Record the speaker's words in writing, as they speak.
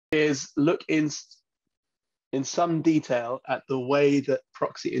is look in some detail at the way that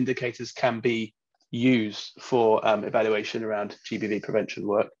proxy indicators can be used for evaluation around GBV prevention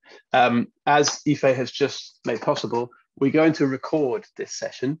work. As Ife has just made possible, we're going to record this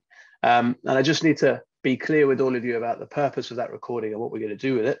session. And I just need to be clear with all of you about the purpose of that recording and what we're going to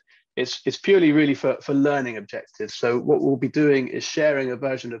do with it. It's purely really for learning objectives. So what we'll be doing is sharing a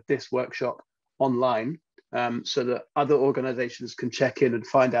version of this workshop online so that other organizations can check in and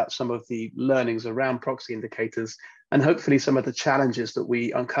find out some of the learnings around proxy indicators and hopefully some of the challenges that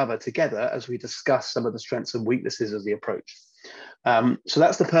we uncover together as we discuss some of the strengths and weaknesses of the approach. So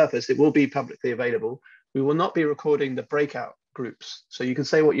that's the purpose. It will be publicly available. We will not be recording the breakout groups. So you can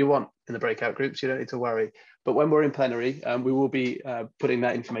say what you want in the breakout groups. You don't need to worry. But when we're in plenary, we will be putting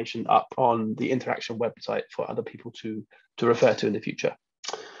that information up on the Interaction website for other people to refer to in the future.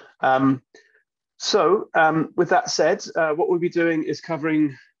 With that said, what we'll be doing is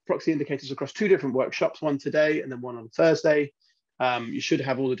covering proxy indicators across 2 different workshops, one today and then one on Thursday. You should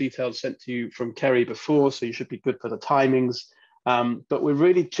have all the details sent to you from Kerry before, so you should be good for the timings. But we're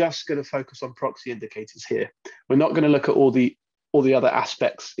really just going to focus on proxy indicators here. We're not going to look at all the other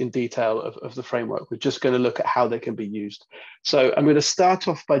aspects in detail of the framework. We're just going to look at how they can be used. So I'm going to start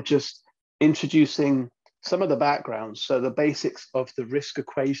off by just introducing some of the backgrounds, so the basics of the risk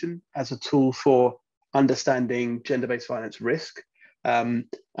equation as a tool for understanding gender-based violence risk. And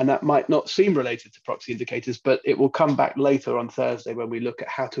that might not seem related to proxy indicators, but it will come back later on Thursday when we look at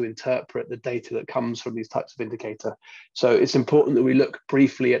how to interpret the data that comes from these types of indicator. So it's important that we look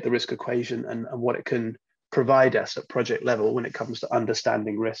briefly at the risk equation and what it can provide us at project level when it comes to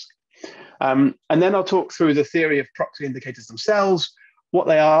understanding risk. And then I'll talk through the theory of proxy indicators themselves, what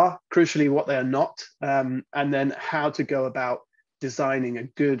they are, crucially what they are not, and then how to go about designing a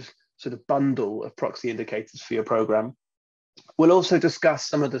good sort of bundle of proxy indicators for your program. We'll also discuss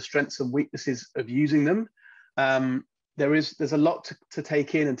some of the strengths and weaknesses of using them. There's a lot to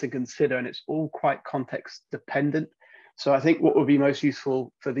take in and to consider, and it's all quite context dependent. So I think what would be most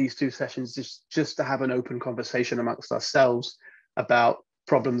useful for these 2 sessions is just to have an open conversation amongst ourselves about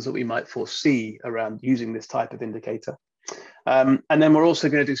problems that we might foresee around using this type of indicator. And then we're also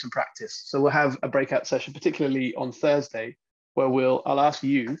going to do some practice. So we'll have a breakout session, particularly on Thursday, where I'll ask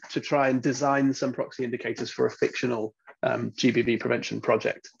you to try and design some proxy indicators for a fictional GBV prevention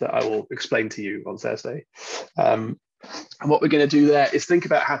project that I will explain to you on Thursday. And what we're going to do there is think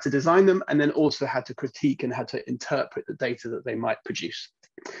about how to design them and then also how to critique and how to interpret the data that they might produce.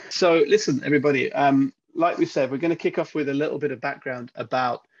 So listen, everybody, like we said, we're going to kick off with a little bit of background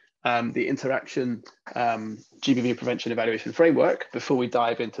about the Interaction GBV prevention evaluation framework before we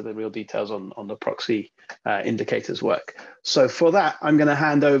dive into the real details on the proxy indicators work. So for that, I'm going to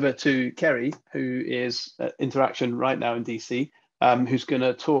hand over to Kerry, who is at Interaction right now in DC, who's going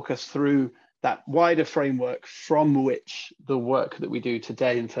to talk us through that wider framework from which the work that we do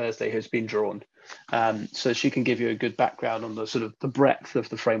today and Thursday has been drawn. So she can give you a good background on the sort of the breadth of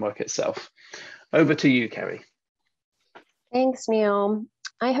the framework itself. Over to you, Kerry. Thanks, Neil.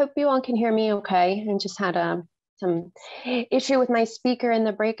 I hope you all can hear me okay. I just had some issue with my speaker in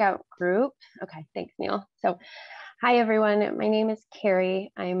the breakout group. Okay, thanks, Neil. So, hi everyone, my name is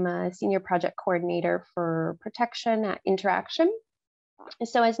Carrie. I'm a senior project coordinator for protection at Interaction.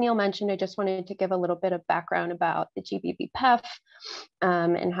 So as Neil mentioned, I just wanted to give a little bit of background about the GBV PEF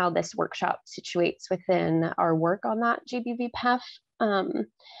and how this workshop situates within our work on that GBV PEF.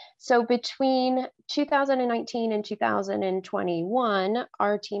 So between 2019 and 2021,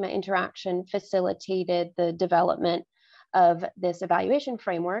 our team at Interaction facilitated the development of this evaluation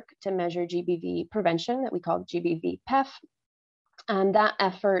framework to measure GBV prevention that we call GBV PEF. And that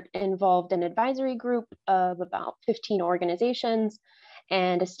effort involved an advisory group of about 15 organizations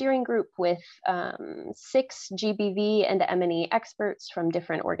and a steering group with 6 GBV and M&E experts from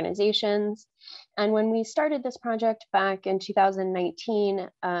different organizations. And when we started this project back in 2019,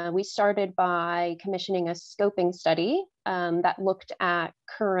 we started by commissioning a scoping study that looked at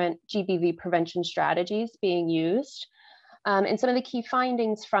current GBV prevention strategies being used. And some of the key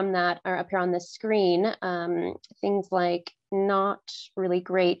findings from that are up here on the screen. Things like not really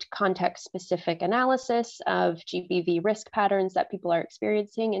great context-specific analysis of GBV risk patterns that people are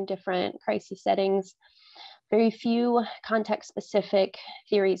experiencing in different crisis settings. Very few context-specific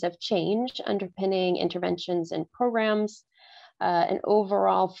theories of change underpinning interventions and programs. An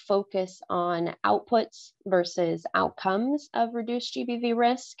overall focus on outputs versus outcomes of reduced GBV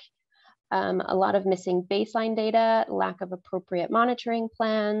risk. A lot of missing baseline data, lack of appropriate monitoring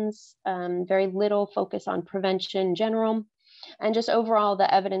plans, very little focus on prevention in general, and just overall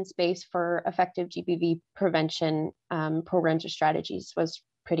the evidence base for effective GBV prevention programs or strategies was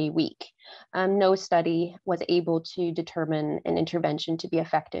pretty weak. No study was able to determine an intervention to be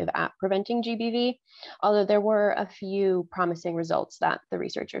effective at preventing GBV, although there were a few promising results that the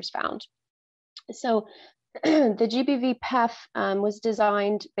researchers found. So the GBV PEF was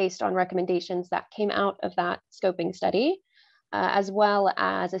designed based on recommendations that came out of that scoping study, as well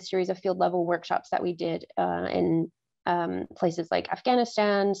as a series of field level workshops that we did in places like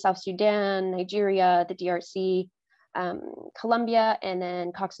Afghanistan, South Sudan, Nigeria, the DRC, Colombia, and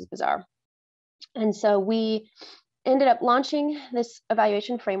then Cox's Bazar. And so we ended up launching this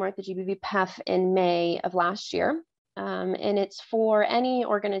evaluation framework, the GBV PEF, in May of last year. And it's for any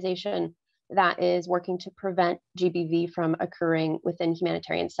organization that is working to prevent GBV from occurring within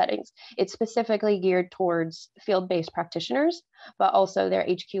humanitarian settings. It's specifically geared towards field-based practitioners, but also their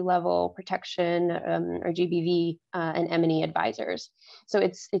HQ level protection or GBV and M&E advisors. So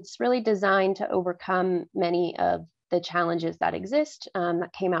it's really designed to overcome many of the challenges that exist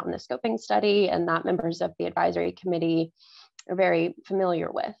that came out in the scoping study and that members of the advisory committee are very familiar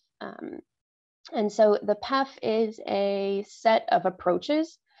with. And so the PEF is a set of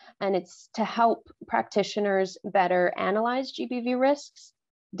approaches, and it's to help practitioners better analyze GBV risks,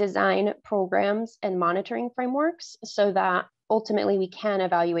 design programs and monitoring frameworks so that ultimately we can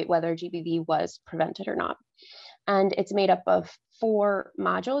evaluate whether GBV was prevented or not. And it's made up of 4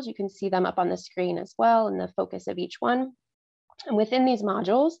 modules. You can see them up on the screen as well and the focus of each one. And within these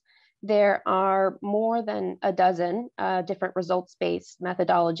modules, there are more than a dozen different results-based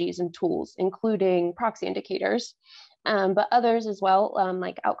methodologies and tools, including proxy indicators, but others as well,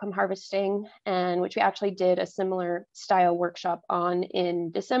 like outcome harvesting, and which we actually did a similar style workshop on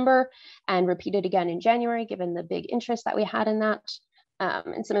in December and repeated again in January, given the big interest that we had in that.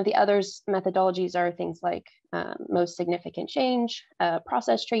 And some of the others methodologies are things like most significant change,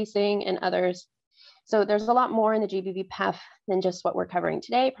 process tracing, and others. So there's a lot more in the GBV PEF than just what we're covering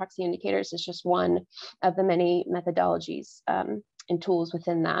today. Proxy indicators is just one of the many methodologies and tools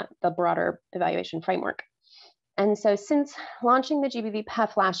within the broader evaluation framework. And so since launching the GBV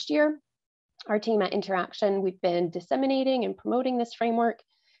PEF last year, our team at Interaction, we've been disseminating and promoting this framework,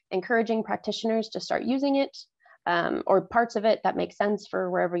 encouraging practitioners to start using it, or parts of it that make sense for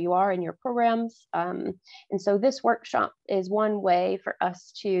wherever you are in your programs. And so this workshop is one way for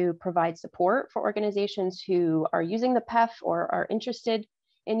us to provide support for organizations who are using the PEF or are interested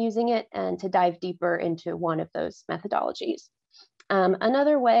in using it, and to dive deeper into one of those methodologies.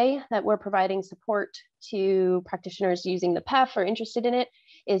 Another way that we're providing support to practitioners using the PEF or interested in it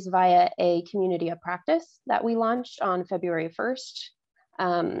is via a community of practice that we launched on February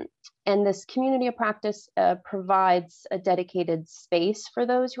 1st. And this community of practice provides a dedicated space for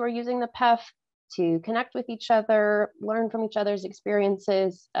those who are using the PEF to connect with each other, learn from each other's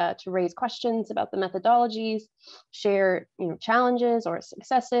experiences, to raise questions about the methodologies, share challenges or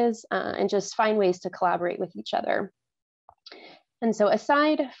successes, and just find ways to collaborate with each other. And so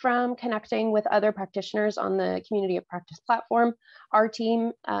aside from connecting with other practitioners on the Community of Practice platform, our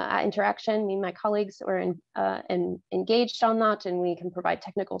team at Interaction, me and my colleagues are engaged on that, and we can provide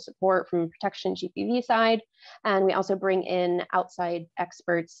technical support from protection GBV side. And we also bring in outside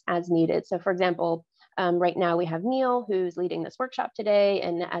experts as needed. So for example, right now we have Neil, who's leading this workshop today.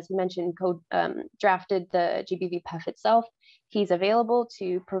 And as he mentioned, drafted the GBV PEF itself. He's available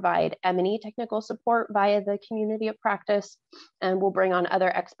to provide M&E technical support via the Community of Practice. And we'll bring on other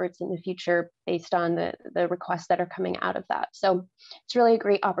experts in the future based on the requests that are coming out of that. So it's really a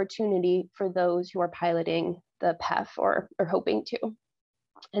great opportunity for those who are piloting the PEF or hoping to.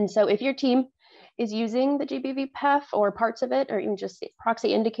 And so if your team is using the GBV PEF or parts of it, or even just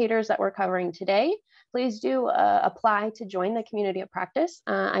proxy indicators that we're covering today, please do apply to join the Community of Practice.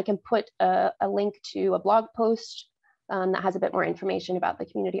 I can put a link to a blog post that has a bit more information about the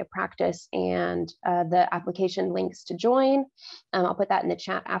Community of Practice and the application links to join. I'll put that in the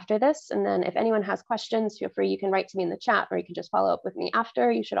chat after this. And then if anyone has questions, feel free, you can write to me in the chat, or you can just follow up with me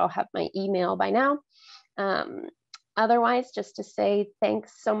after. You should all have my email by now. Otherwise, just to say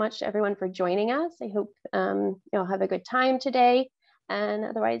thanks so much to everyone for joining us. I hope you'll have a good time today. And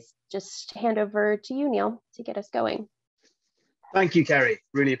otherwise, just hand over to you, Neil, to get us going. Thank you, Kerry.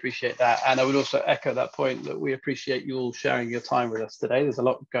 Really appreciate that. And I would also echo that point that we appreciate you all sharing your time with us today. There's a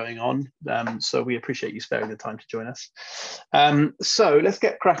lot going on, so we appreciate you sparing the time to join us. So let's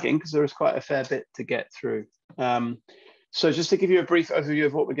get cracking, because there is quite a fair bit to get through. So just to give you a brief overview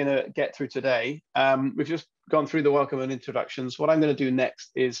of what we're going to get through today, we've just gone through the welcome and introductions. What I'm going to do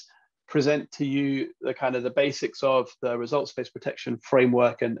next is present to you the basics of the results-based protection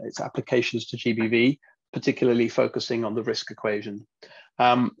framework and its applications to GBV, particularly focusing on the risk equation.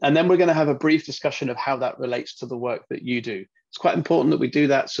 And then we're going to have a brief discussion of how that relates to the work that you do. It's quite important that we do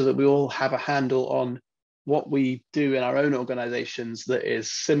that so that we all have a handle on what we do in our own organizations that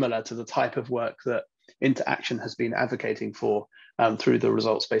is similar to the type of work that Interaction has been advocating for through the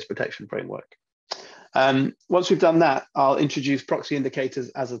results-based protection framework. Once we've done that, I'll introduce proxy indicators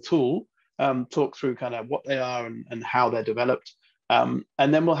as a tool, talk through kind of what they are and how they're developed. And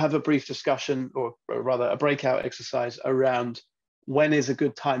then we'll have a brief discussion, or rather a breakout exercise around when is a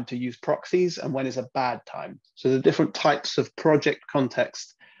good time to use proxies and when is a bad time. So the different types of project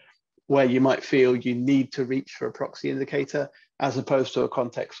context where you might feel you need to reach for a proxy indicator, as opposed to a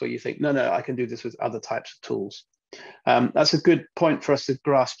context where you think, no, I can do this with other types of tools. That's a good point for us to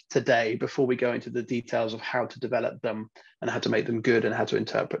grasp today before we go into the details of how to develop them and how to make them good and how to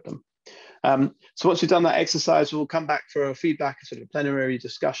interpret them. So once we've done that exercise, we'll come back for a feedback, a sort of plenary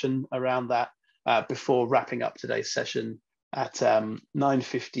discussion around that before wrapping up today's session at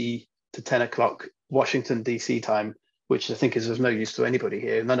 9:50 to 10 o'clock Washington, DC time, which I think is of no use to anybody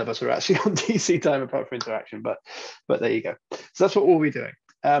here. None of us are actually on DC time apart from Interaction, but there you go. So that's what we'll be doing.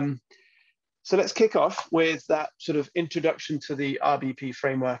 So let's kick off with that sort of introduction to the RBP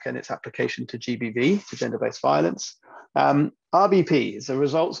framework and its application to GBV, to gender-based violence. RBP is a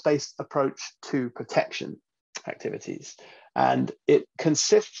results-based approach to protection activities, and it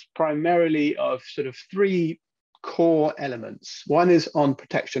consists primarily of sort of three core elements. One is on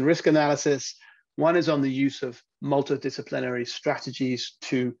protection risk analysis, one is on the use of multidisciplinary strategies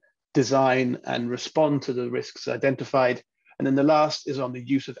to design and respond to the risks identified, and then the last is on the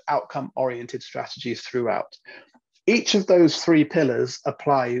use of outcome-oriented strategies throughout. Each of those three pillars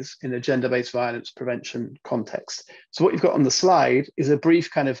applies in a gender-based violence prevention context. So what you've got on the slide is a brief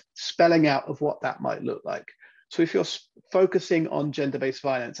kind of spelling out of what that might look like. So if you're focusing on gender-based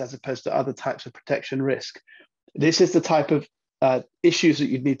violence as opposed to other types of protection risk, this is the type of issues that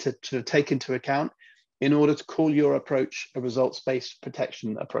you'd need to take into account in order to call your approach a results-based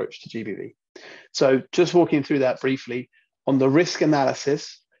protection approach to GBV. So just walking through that briefly, on the risk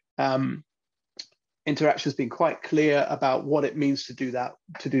analysis, Interaction has been quite clear about what it means to do that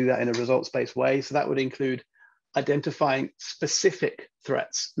in a results-based way. So that would include identifying specific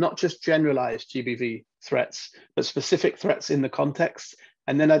threats, not just generalized GBV threats, but specific threats in the context,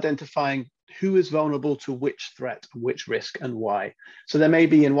 and then identifying who is vulnerable to which threat, which risk, and why. So there may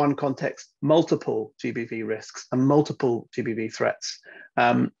be in one context multiple GBV risks and multiple GBV threats.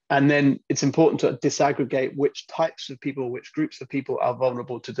 And then it's important to disaggregate which types of people, which groups of people are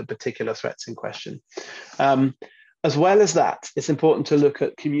vulnerable to the particular threats in question. As well as that, it's important to look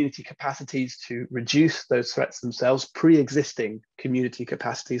at community capacities to reduce those threats themselves, pre-existing community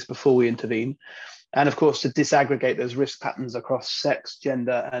capacities before we intervene. And of course, to disaggregate those risk patterns across sex,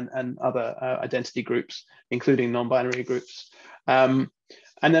 gender, and other identity groups, including non-binary groups. And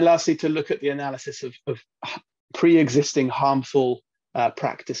then lastly, to look at the analysis of pre-existing harmful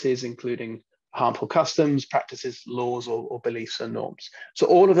practices, including harmful customs, practices, laws, or beliefs and norms. So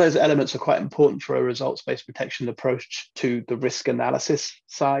all of those elements are quite important for a results-based protection approach to the risk analysis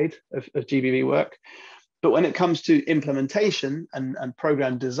side of GBV work. But when it comes to implementation and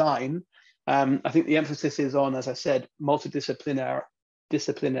program design, I think the emphasis is on, as I said,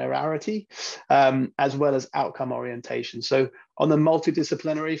 multidisciplinarity, as well as outcome orientation. So on the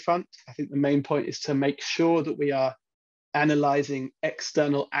multidisciplinary front, I think the main point is to make sure that we are analyzing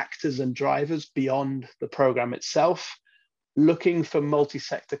external actors and drivers beyond the program itself, looking for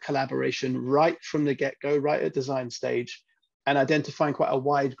multi-sector collaboration right from the get-go, right at design stage, and identifying quite a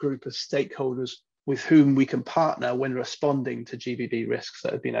wide group of stakeholders with whom we can partner when responding to GBV risks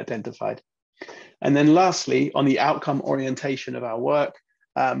that have been identified. And then lastly, on the outcome orientation of our work,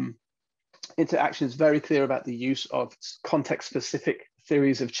 Interaction is very clear about the use of context-specific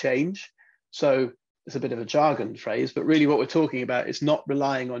theories of change. So it's a bit of a jargon phrase, but really what we're talking about is not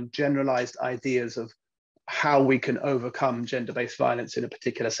relying on generalized ideas of how we can overcome gender-based violence in a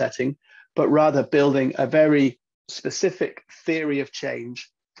particular setting, but rather building a very specific theory of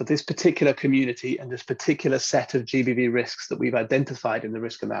change for this particular community and this particular set of GBV risks that we've identified in the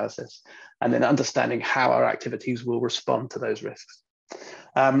risk analysis, and then understanding how our activities will respond to those risks.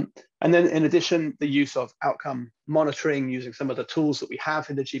 And then in addition, the use of outcome monitoring using some of the tools that we have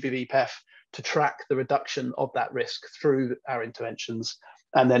in the GBV PEF to track the reduction of that risk through our interventions,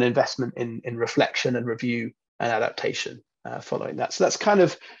 and then investment in reflection and review and adaptation following that. So that's kind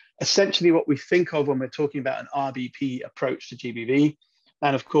of essentially what we think of when we're talking about an RBP approach to GBV.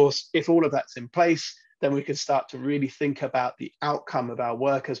 And of course, if all of that's in place, then we can start to really think about the outcome of our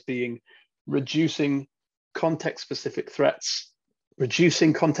work as being reducing context-specific threats,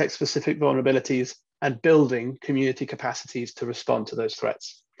 reducing context-specific vulnerabilities, and building community capacities to respond to those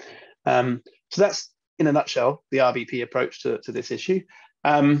threats. So that's in a nutshell, the RBP approach to this issue.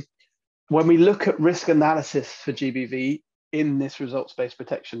 When we look at risk analysis for GBV in this results-based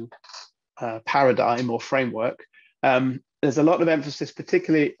protection paradigm or framework, there's a lot of emphasis,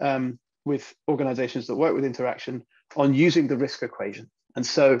 particularly with organizations that work with interaction, on using the risk equation. And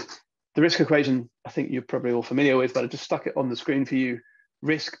so the risk equation, I think you're probably all familiar with, but I just stuck it on the screen for you.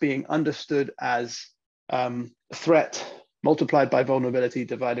 Risk being understood as threat multiplied by vulnerability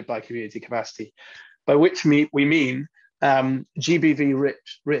divided by community capacity, by which we mean GBV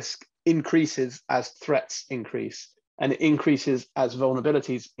risk increases as threats increase, and it increases as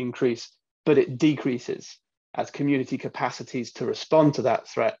vulnerabilities increase, but it decreases as community capacities to respond to that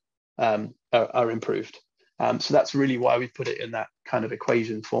threat are improved. So that's really why we put it in that kind of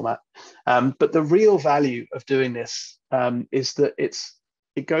equation format. But the real value of doing this is that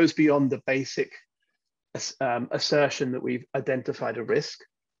it goes beyond the basic assertion that we've identified a risk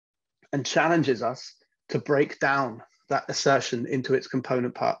and challenges us to break down that assertion into its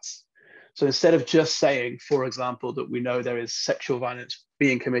component parts. So instead of just saying, for example, that we know there is sexual violence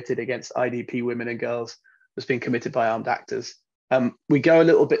being committed against IDP women and girls that's being committed by armed actors, we go a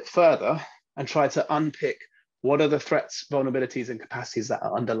little bit further and try to unpick what are the threats, vulnerabilities, and capacities that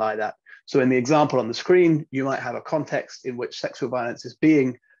underlie that. So in the example on the screen, you might have a context in which sexual violence is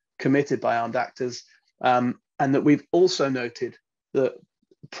being committed by armed actors, and that we've also noted the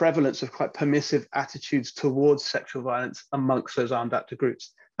prevalence of quite permissive attitudes towards sexual violence amongst those armed actor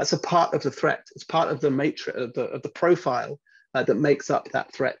groups. That's a part of the threat. It's part of the matrix of the profile that makes up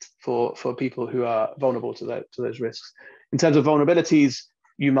that threat for people who are vulnerable to those risks. In terms of vulnerabilities,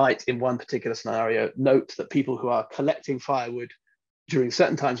 you might, in one particular scenario, note that people who are collecting firewood during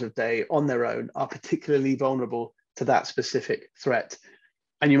certain times of day on their own are particularly vulnerable to that specific threat.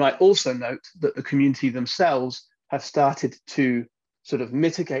 And you might also note that the community themselves have started to sort of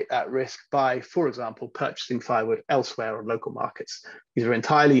mitigate that risk by, for example, purchasing firewood elsewhere on local markets. These are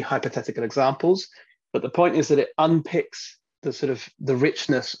entirely hypothetical examples, but the point is that it unpicks the sort of the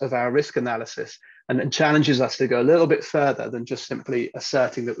richness of our risk analysis and challenges us to go a little bit further than just simply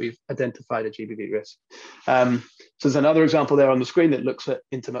asserting that we've identified a GBV risk. So there's another example there on the screen that looks at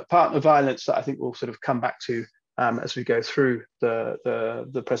intimate partner violence that I think we'll sort of come back to as we go through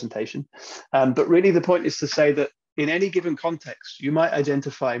the presentation. But really the point is to say that in any given context, you might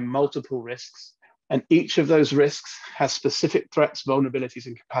identify multiple risks, and each of those risks has specific threats, vulnerabilities,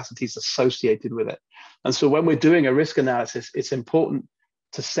 and capacities associated with it. And so when we're doing a risk analysis, it's important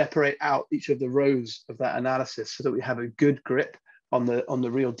to separate out each of the rows of that analysis so that we have a good grip on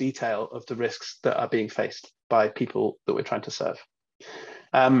the real detail of the risks that are being faced by people that we're trying to serve.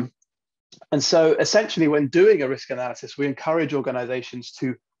 And so essentially when doing a risk analysis, we encourage organizations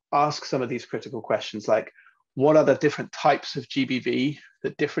to ask some of these critical questions like, what are the different types of GBV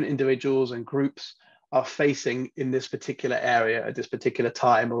that different individuals and groups are facing in this particular area at this particular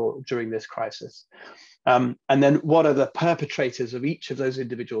time or during this crisis? And then what are the perpetrators of each of those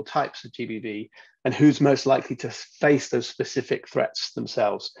individual types of GBV and who's most likely to face those specific threats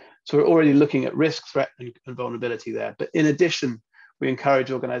themselves? So we're already looking at risk, threat, and vulnerability there. But in addition, we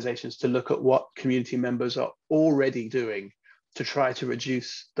encourage organizations to look at what community members are already doing to try to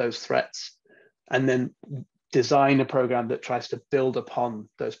reduce those threats, and then design a program that tries to build upon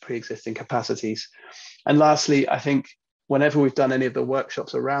those pre-existing capacities. And lastly, I think whenever we've done any of the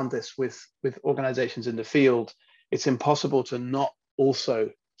workshops around this with organizations in the field, it's impossible to not also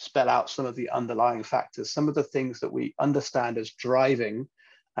spell out some of the underlying factors, some of the things that we understand as driving,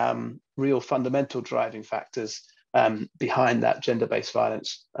 real fundamental driving factors behind that gender-based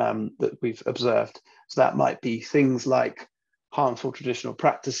violence that we've observed. So that might be things like harmful traditional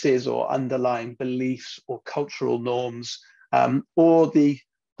practices or underlying beliefs or cultural norms, or the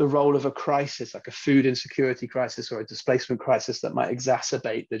role of a crisis, like a food insecurity crisis or a displacement crisis that might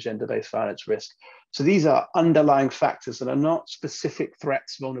exacerbate the gender-based violence risk. So these are underlying factors that are not specific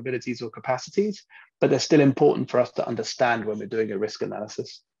threats, vulnerabilities, or capacities, but they're still important for us to understand when we're doing a risk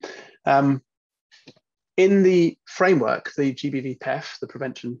analysis. In the framework, the GBV PEF, the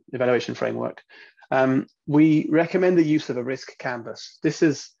Prevention Evaluation Framework, we recommend the use of a risk canvas. This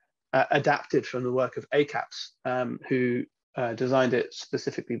is adapted from the work of ACAPS, who designed it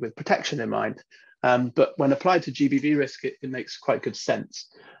specifically with protection in mind. But when applied to GBV risk, it makes quite good sense.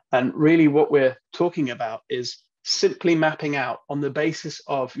 And really what we're talking about is simply mapping out on the basis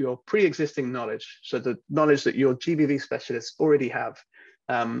of your pre-existing knowledge, so the knowledge that your GBV specialists already have,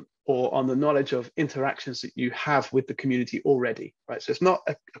 or on the knowledge of interactions that you have with the community already, right? So it's not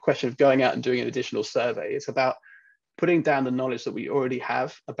a question of going out and doing an additional survey. It's about putting down the knowledge that we already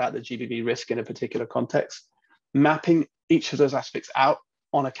have about the GBV risk in a particular context, mapping each of those aspects out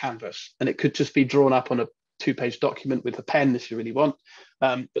on a canvas. And it could just be drawn up on a 2-page document with a pen if you really want.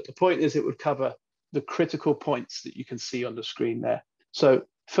 But the point is it would cover the critical points that you can see on the screen there. So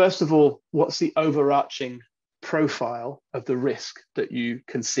first of all, what's the overarching profile of the risk that you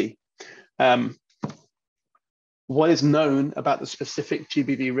can see? What is known about the specific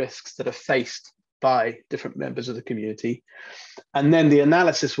GBV risks that are faced by different members of the community? And then the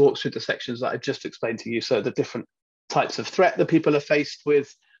analysis walks through the sections that I've just explained to you. So the different types of threat that people are faced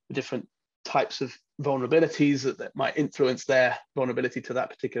with, the different types of vulnerabilities that might influence their vulnerability to that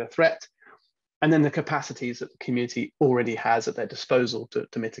particular threat, and then the capacities that the community already has at their disposal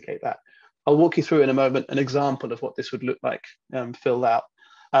to mitigate that. I'll walk you through in a moment an example of what this would look like filled out.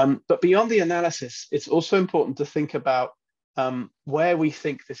 But beyond the analysis, it's also important to think about where we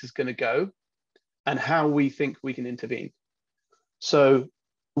think this is going to go and how we think we can intervene. So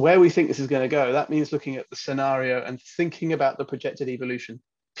where we think this is going to go, that means looking at the scenario and thinking about the projected evolution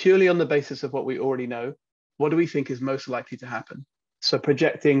purely on the basis of what we already know. What do we think is most likely to happen? So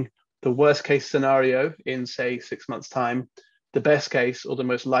projecting the worst case scenario in, say, 6 months' time, the best case or the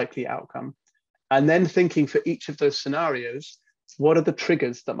most likely outcome. And then thinking for each of those scenarios, what are the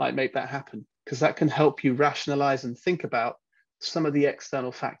triggers that might make that happen? Because that can help you rationalize and think about some of the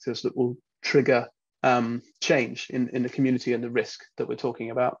external factors that will trigger change in the community and the risk that we're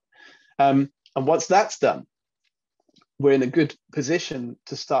talking about. And once that's done, we're in a good position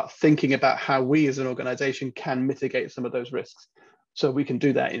to start thinking about how we as an organization can mitigate some of those risks. So we can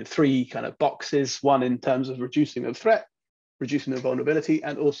do that in 3 kind of boxes, one in terms of reducing the threat, reducing the vulnerability,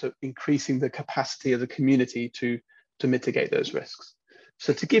 and also increasing the capacity of the community to mitigate those risks.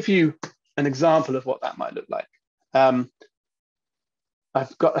 So to give you an example of what that might look like,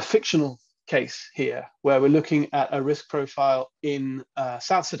 I've got a fictional case here where we're looking at a risk profile in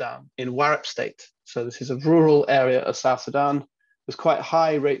South Sudan, in Warrap State. So this is a rural area of South Sudan. There's quite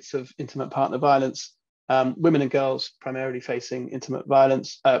high rates of intimate partner violence, women and girls primarily facing intimate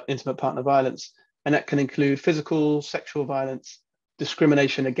partner violence, and that can include physical, sexual violence,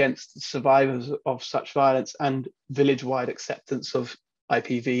 discrimination against survivors of such violence, and village-wide acceptance of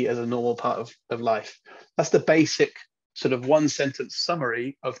IPV as a normal part of life. That's the basic sort of 1-sentence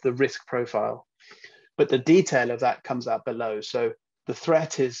summary of the risk profile. But the detail of that comes out below. So the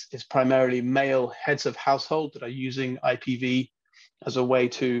threat is primarily male heads of household that are using IPV as a way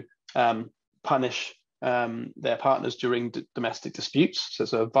to punish their partners during domestic disputes. So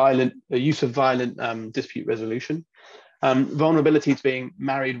it's a use of violent dispute resolution. Vulnerability to being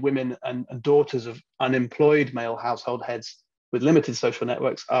married women and daughters of unemployed male household heads with limited social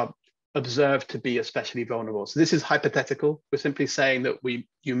networks are observed to be especially vulnerable. So this is hypothetical. We're simply saying that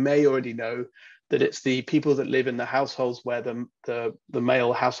you may already know that it's the people that live in the households where the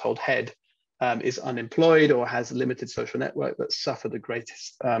male household head is unemployed or has a limited social network that suffer the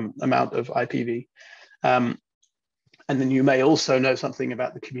greatest amount of IPV. And then you may also know something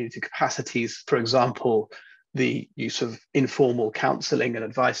about the community capacities, for example, the use of informal counseling and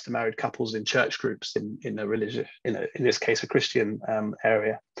advice to married couples in church groups in a religious, in this case, a Christian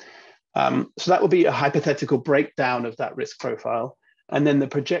area. So that would be a hypothetical breakdown of that risk profile. And then the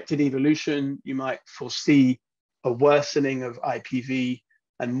projected evolution, you might foresee a worsening of IPV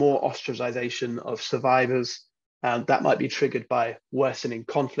and more ostracization of survivors. That might be triggered by worsening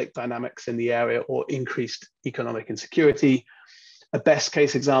conflict dynamics in the area or increased economic insecurity. A best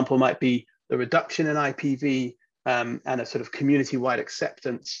case example might be the reduction in IPV and a sort of community-wide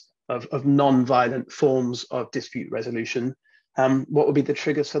acceptance of non-violent forms of dispute resolution. What would be the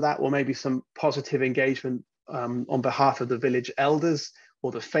triggers for that? Well, maybe some positive engagement on behalf of the village elders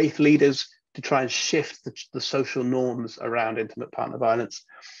or the faith leaders to try and shift the social norms around intimate partner violence.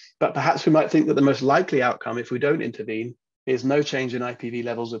 But perhaps we might think that the most likely outcome, if we don't intervene, is no change in IPV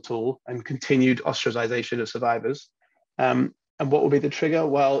levels at all and continued ostracization of survivors. And what will be the trigger?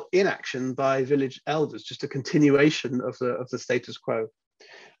 Well, inaction by village elders, just a continuation of the status quo.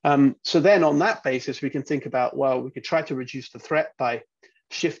 So then on that basis, we can think about, well, we could try to reduce the threat by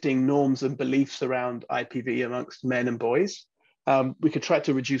shifting norms and beliefs around IPV amongst men and boys. We could try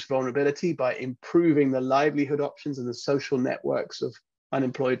to reduce vulnerability by improving the livelihood options and the social networks of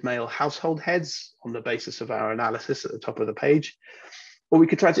unemployed male household heads on the basis of our analysis at the top of the page. Or we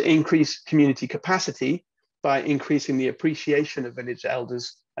could try to increase community capacity by increasing the appreciation of village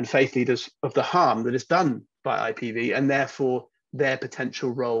elders and faith leaders of the harm that is done by IPV, and therefore their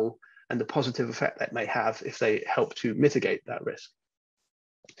potential role and the positive effect that may have if they help to mitigate that risk.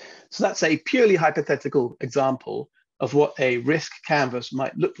 So that's a purely hypothetical example of what a risk canvas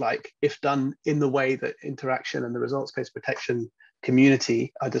might look like if done in the way that interaction and the results-based protection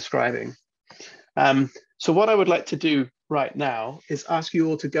community are describing. So what I would like to do right now is ask you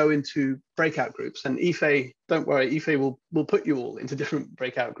all to go into breakout groups. And Ife, don't worry, Ife will put you all into different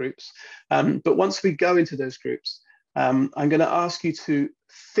breakout groups. But once we go into those groups, I'm going to ask you to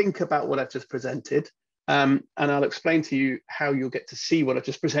think about what I've just presented. And I'll explain to you how you'll get to see what I've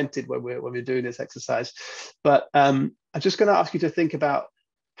just presented when we're doing this exercise. But I'm just going to ask you to think about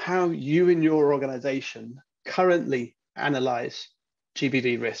how you and your organization currently analyze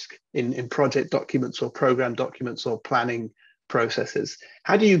GBV risk in project documents or program documents or planning processes.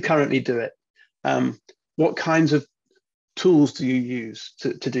 How do you currently do it? What kinds of tools do you use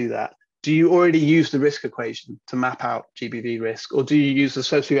to do that? Do you already use the risk equation to map out GBV risk, or do you use the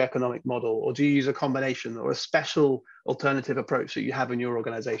socioeconomic model, or do you use a combination or a special alternative approach that you have in your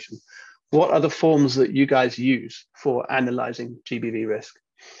organization? What are the forms that you guys use for analyzing GBV risk?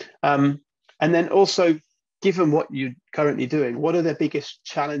 And then also, given what you're currently doing, what are the biggest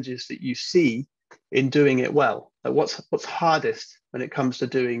challenges that you see in doing it well? Like what's hardest when it comes to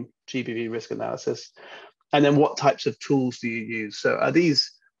doing GBV risk analysis? And then what types of tools do you use? So are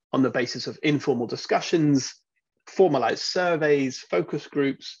these on the basis of informal discussions, formalized surveys, focus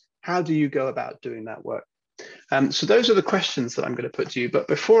groups? How do you go about doing that work? So those are the questions that I'm going to put to you. But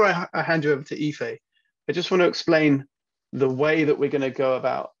before I hand you over to Ife, I just want to explain the way that we're going to go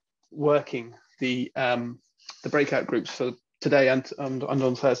about working the breakout groups for today and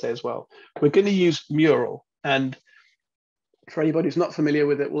on Thursday as well. We're going to use Mural, and for anybody who's not familiar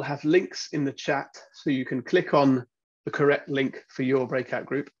with it, we'll have links in the chat so you can click on the correct link for your breakout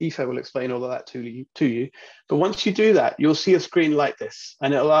group. Ife will explain all of that to you. But once you do that, you'll see a screen like this,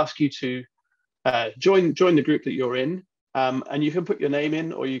 and it'll ask you to join the group that you're in, and you can put your name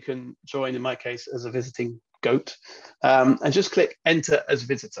in, or you can join, in my case, as a visiting goat, and just click enter as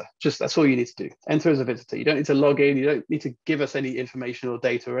visitor. That's all you need to do. Enter as a visitor. You don't need to log in. You don't need to give us any information or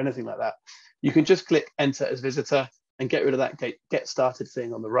data or anything like that. You can just click enter as visitor and get rid of that get started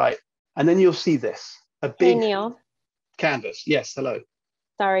thing on the right. And then you'll see this, a big Neil. canvas. Yes, hello.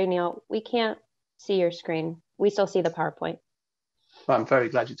 Sorry, Neil, we can't see your screen. We still see the PowerPoint. Well, I'm very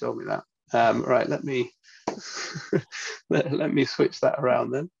glad you told me that. Right, let me let me switch that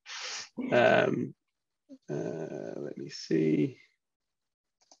around then. Let me see.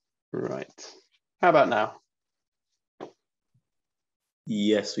 Right. How about now?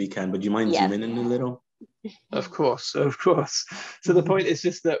 Yes, we can. But do you mind zooming in a little? Of course, of course. So the point is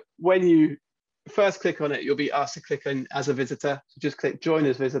just that when you first click on it, you'll be asked to click in as a visitor. So just click join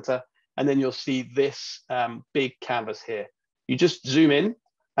as visitor, and then you'll see this big canvas here. You just zoom in,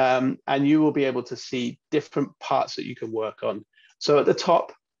 and you will be able to see different parts that you can work on. So at the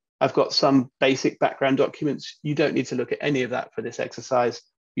top, I've got some basic background documents. You don't need to look at any of that for this exercise.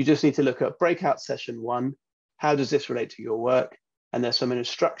 You just need to look at breakout session 1. How does this relate to your work? And there's some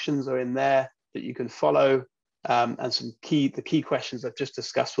instructions are in there that you can follow, and the key questions I've just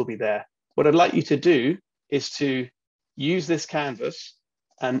discussed will be there. What I'd like you to do is to use this canvas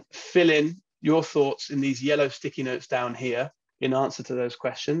and fill in your thoughts in these yellow sticky notes down here in answer to those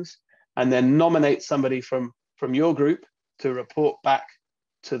questions, and then nominate somebody from your group to report back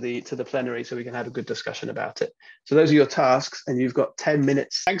to the plenary so we can have a good discussion about it. So those are your tasks, and you've got 10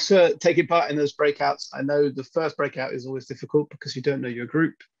 minutes. Thanks for taking part in those breakouts. I know the first breakout is always difficult because you don't know your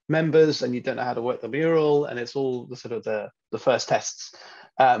group members and you don't know how to work the mural, and it's all the sort of the first tests.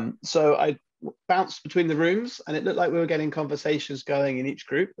 So I bounced between the rooms, and it looked like we were getting conversations going in each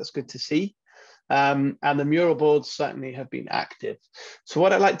group. That's good to see. And the mural boards certainly have been active. So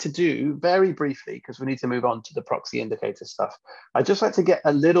what I'd like to do very briefly, because we need to move on to the proxy indicator stuff, I'd just like to get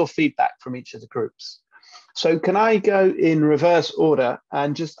a little feedback from each of the groups. So can I go in reverse order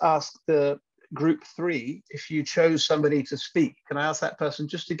and just ask the group 3, if you chose somebody to speak, can I ask that person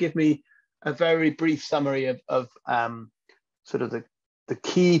just to give me a very brief summary of sort of the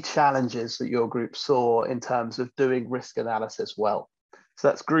key challenges that your group saw in terms of doing risk analysis well? So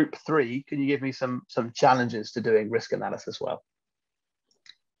that's group 3. Can you give me some challenges to doing risk analysis well?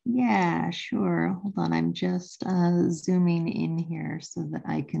 Yeah, sure. Hold on. I'm just zooming in here so that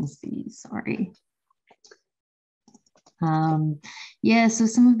I can see. Sorry. Yeah, so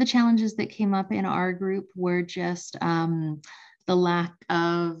some of the challenges that came up in our group were just the lack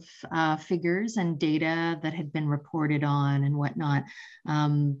of figures and data that had been reported on and whatnot,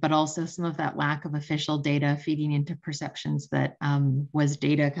 but also some of that lack of official data feeding into perceptions that was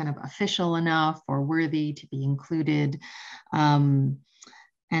data kind of official enough or worthy to be included. And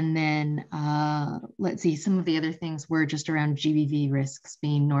then let's see, some of the other things were just around GBV risks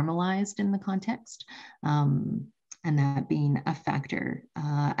being normalized in the context. And that being a factor.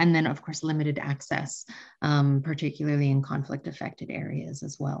 And then of course, limited access, particularly in conflict affected areas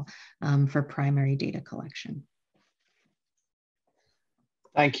as well, for primary data collection.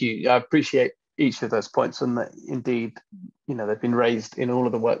 Thank you. I appreciate each of those points, and that indeed, they've been raised in all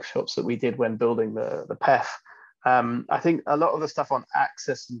of the workshops that we did when building the PEF. I think a lot of the stuff on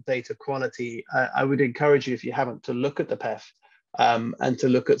access and data quality, I would encourage you, if you haven't, to look at the PEF and to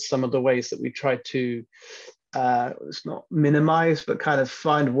look at some of the ways that we tried to, it's not minimize, but kind of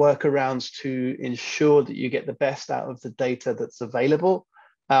find workarounds to ensure that you get the best out of the data that's available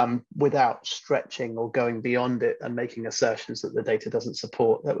without stretching or going beyond it and making assertions that the data doesn't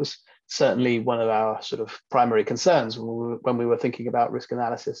support. That was certainly one of our sort of primary concerns when we were thinking about risk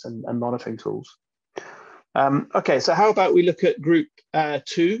analysis and monitoring tools. Okay, so how about we look at group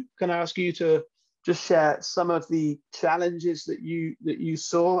 2? Can I ask you to just share some of the challenges that you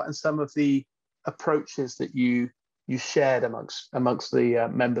saw and some of the approaches that you shared amongst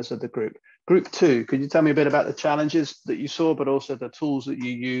the members of the group? Group 2, could you tell me a bit about the challenges that you saw, but also the tools that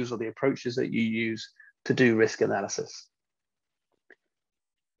you use or the approaches that you use to do risk analysis?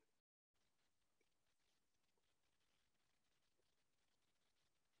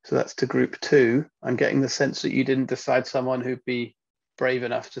 So that's to group 2. I'm getting the sense that you didn't decide someone who'd be brave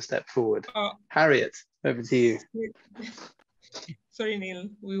enough to step forward. Harriet, over to you. Sorry, Neil,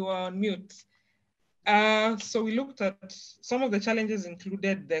 we were on mute. So we looked at some of the challenges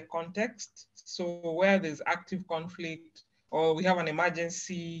included the context. So where there's active conflict or we have an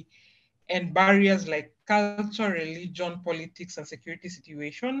emergency, and barriers like culture, religion, politics, and security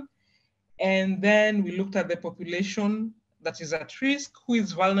situation. And then we looked at the population that is at risk, who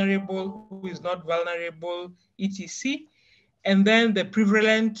is vulnerable, who is not vulnerable, etc. And then the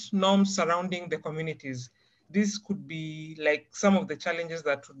prevalent norms surrounding the communities. This could be like some of the challenges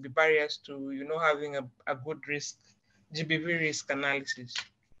that would be barriers to, having a good risk, GBV risk analysis,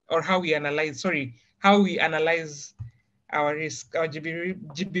 or how we analyze our risk, our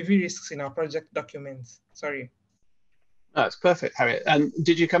GBV risks in our project documents. Sorry. That's perfect, Harriet. And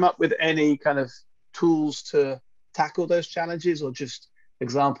did you come up with any kind of tools to tackle those challenges, or just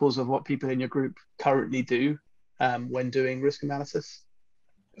examples of what people in your group currently do when doing risk analysis?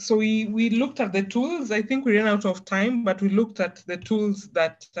 So we looked at the tools. I think we ran out of time, but we looked at the tools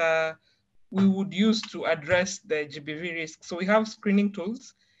that we would use to address the GBV risk. So we have screening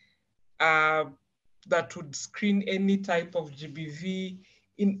tools that would screen any type of GBV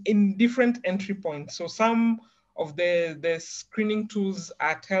in different entry points. So some of the screening tools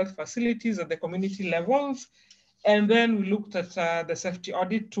at health facilities at the community levels. And then we looked at the safety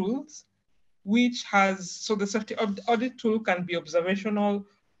audit tools, which so the safety audit tool can be observational,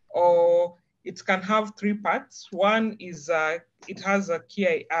 or it can have 3 parts. One is it has a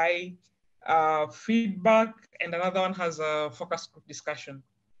KII feedback, and another one has a focus group discussion.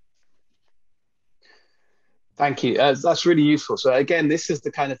 Thank you. That's really useful. So again, this is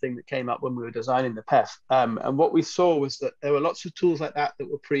the kind of thing that came up when we were designing the PEF. And what we saw was that there were lots of tools like that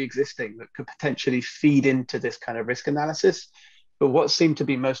were pre-existing that could potentially feed into this kind of risk analysis. But what seemed to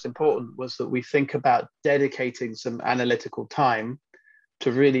be most important was that we think about dedicating some analytical time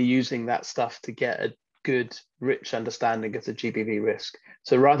to really using that stuff to get a good, rich understanding of the GBV risk.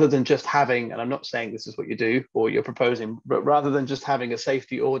 So rather than just having, and I'm not saying this is what you do or you're proposing, but rather than just having a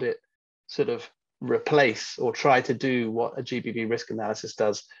safety audit sort of replace or try to do what a GBV risk analysis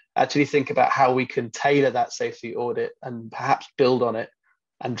does, actually think about how we can tailor that safety audit and perhaps build on it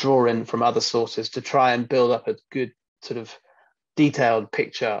and draw in from other sources to try and build up a good sort of detailed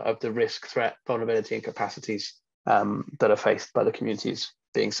picture of the risk, threat, vulnerability, and capacities that are faced by the communities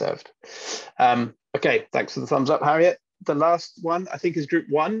being served. Okay, thanks for the thumbs up, Harriet. The last one, I think, is group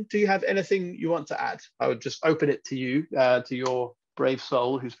 1. Do you have anything you want to add? I would just open it to you, to your brave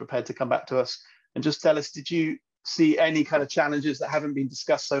soul who's prepared to come back to us and just tell us, did you see any kind of challenges that haven't been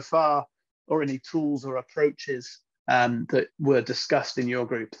discussed so far, or any tools or approaches that were discussed in your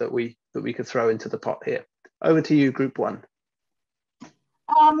group that we could throw into the pot here? Over to you, group 1.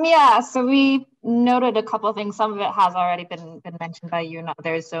 Yeah, so we noted a couple of things. Some of it has already been mentioned by you and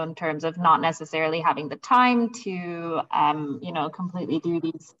others. So in terms of not necessarily having the time to, completely do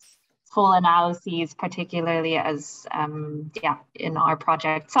these full analyses, particularly as, in our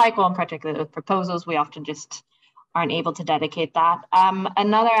project cycle, and particularly with proposals, we often just aren't able to dedicate that.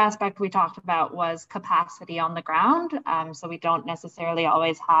 Another aspect we talked about was capacity on the ground. So we don't necessarily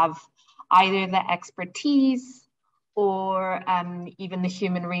always have either the expertise or even the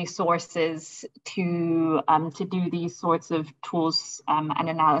human resources to do these sorts of tools and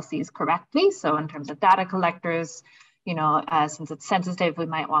analyses correctly. So in terms of data collectors, since it's sensitive, we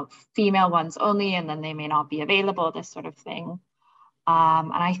might want female ones only, and then they may not be available, this sort of thing.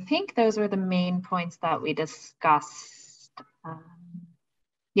 And I think those were the main points that we discussed.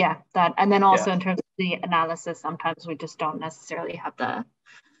 yeah, that, and then also in terms of the analysis, sometimes we just don't necessarily have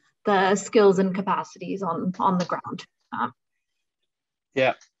the skills and capacities on the ground.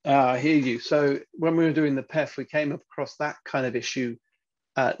 Yeah, I hear you. So when we were doing the PEF, we came across that kind of issue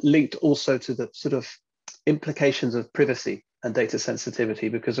linked also to the sort of implications of privacy and data sensitivity,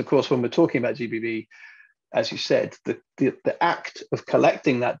 because of course, when we're talking about GBV, as you said, the act of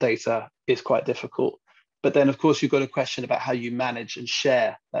collecting that data is quite difficult. But then, of course, you've got a question about how you manage and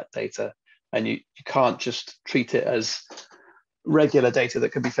share that data. And you can't just treat it as regular data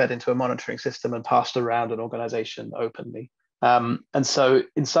that can be fed into a monitoring system and passed around an organization openly. And so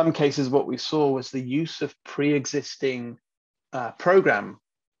in some cases, what we saw was the use of pre-existing program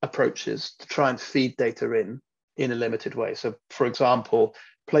approaches to try and feed data in a limited way. So for example,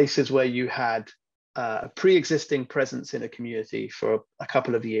 places where you had a pre-existing presence in a community for a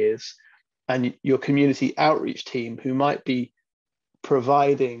couple of years, and your community outreach team, who might be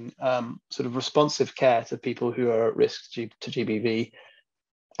providing sort of responsive care to people who are at risk to GBV,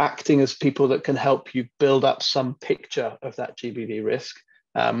 acting as people that can help you build up some picture of that GBV risk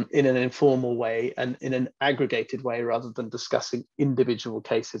in an informal way and in an aggregated way, rather than discussing individual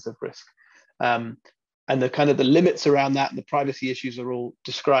cases of risk. And the kind of the limits around that and the privacy issues are all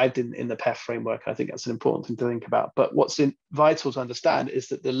described in the PEF framework. I think that's an important thing to think about. But what's vital to understand is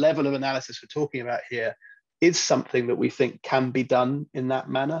that the level of analysis we're talking about here is something that we think can be done in that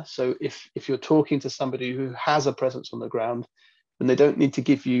manner. So if you're talking to somebody who has a presence on the ground, then they don't need to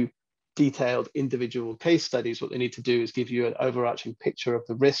give you detailed individual case studies. What they need to do is give you an overarching picture of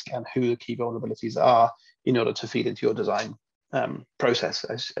the risk and who the key vulnerabilities are in order to feed into your design process,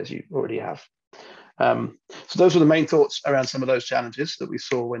 as you already have. So those were the main thoughts around some of those challenges that we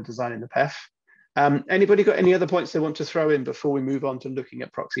saw when designing the PEF. Anybody got any other points they want to throw in before we move on to looking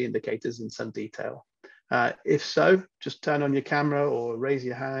at proxy indicators in some detail? If so, just turn on your camera or raise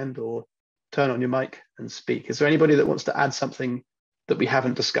your hand or turn on your mic and speak. Is there anybody that wants to add something that we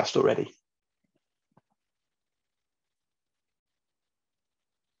haven't discussed already?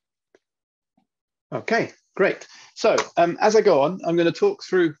 Okay, great. So as I go on, I'm going to talk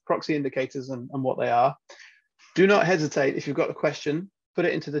through proxy indicators and what they are. Do not hesitate. If you've got a question, put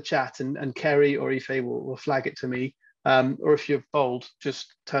it into the chat and Kerry or Ife will flag it to me. Or if you're bold,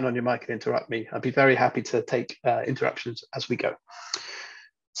 just turn on your mic and interrupt me. I'd be very happy to take interruptions as we go.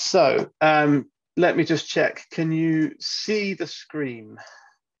 So let me just check. Can you see the screen?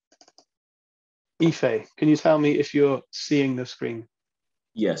 Ife, can you tell me if you're seeing the screen?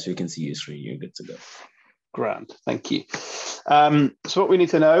 Yes, we can see your screen. You're good to go. Grand, thank you. So what we need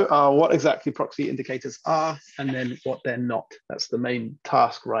to know are what exactly proxy indicators are and then what they're not. That's the main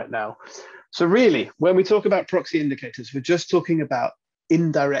task right now. So really, when we talk about proxy indicators, we're just talking about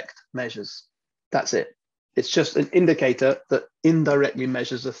indirect measures. That's it. It's just an indicator that indirectly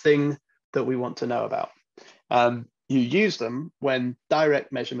measures a thing that we want to know about. You use them when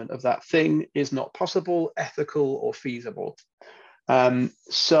direct measurement of that thing is not possible, ethical, or feasible.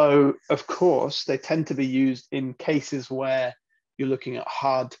 So of course, they tend to be used in cases where you're looking at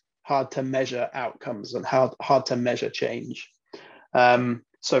hard to measure outcomes and hard to measure change.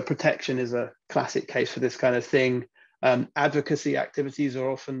 So protection is a classic case for this kind of thing. Advocacy activities are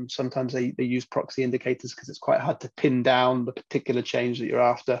often, sometimes they use proxy indicators because it's quite hard to pin down the particular change that you're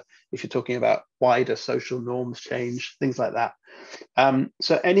after. If you're talking about wider social norms change, things like that.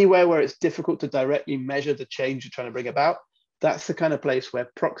 So anywhere where it's difficult to directly measure the change you're trying to bring about, that's the kind of place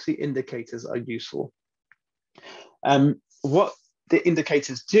where proxy indicators are useful. What the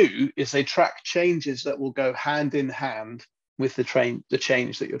indicators do is they track changes that will go hand in hand with the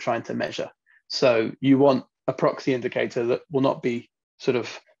change that you're trying to measure. So you want a proxy indicator that will not be sort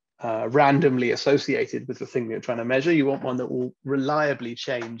of randomly associated with the thing that you're trying to measure. You want one that will reliably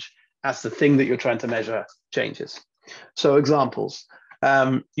change as the thing that you're trying to measure changes. So examples,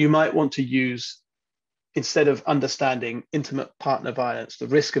 you might want to use, instead of understanding intimate partner violence, the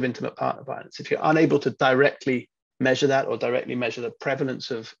risk of intimate partner violence, if you're unable to directly measure that or directly measure the prevalence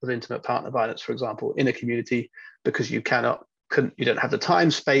of intimate partner violence, for example, in a community, because you don't have the time,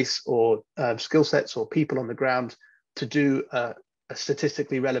 space, or skill sets or people on the ground to do a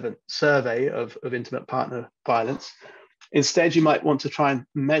statistically relevant survey of intimate partner violence. Instead, you might want to try and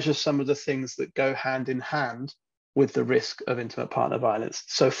measure some of the things that go hand in hand with the risk of intimate partner violence.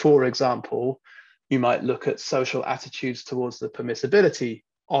 So for example, you might look at social attitudes towards the permissibility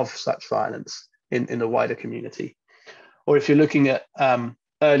of such violence in the wider community. Or if you're looking at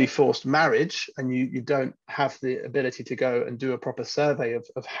early forced marriage and you don't have the ability to go and do a proper survey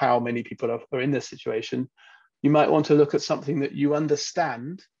of how many people are in this situation, you might want to look at something that you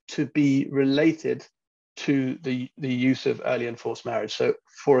understand to be related to the use of early and forced marriage. So,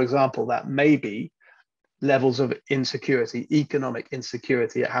 for example, that may be levels of insecurity, economic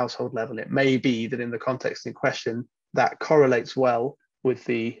insecurity at household level. It may be that in the context in question, that correlates well with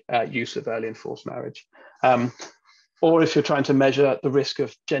the use of early and forced marriage. Or if you're trying to measure the risk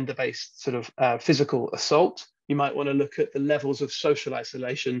of gender-based sort of physical assault, you might want to look at the levels of social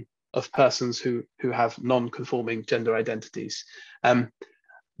isolation of persons who have non-conforming gender identities.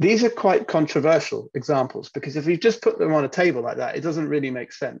 These are quite controversial examples, because if you just put them on a table like that, it doesn't really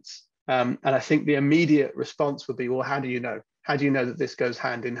make sense. And I think the immediate response would be, well, how do you know? How do you know that this goes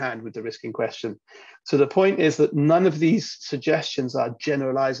hand in hand with the risk in question? So the point is that none of these suggestions are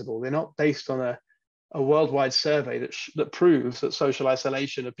generalizable. They're not based on a worldwide survey that proves that social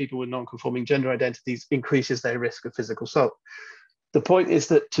isolation of people with non-conforming gender identities increases their risk of physical assault. The point is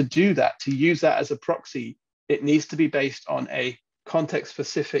that to do that, to use that as a proxy, it needs to be based on a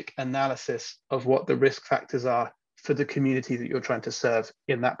context-specific analysis of what the risk factors are for the community that you're trying to serve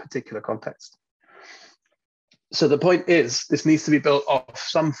in that particular context. So the point is, this needs to be built off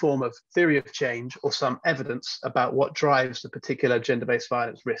some form of theory of change or some evidence about what drives the particular gender-based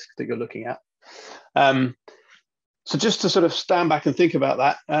violence risk that you're looking at. So just to sort of stand back and think about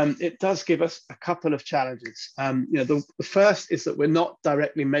that, it does give us a couple of challenges. The first is that we're not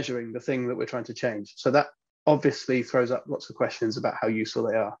directly measuring the thing that we're trying to change. So that obviously throws up lots of questions about how useful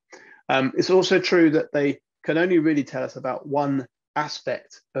they are. It's also true that they can only really tell us about one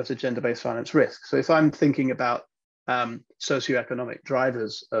aspect of the gender-based violence risk. So if I'm thinking about socioeconomic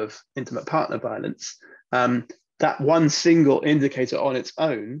drivers of intimate partner violence, that one single indicator on its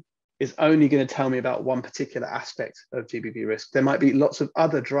own is only going to tell me about one particular aspect of GBV risk. There might be lots of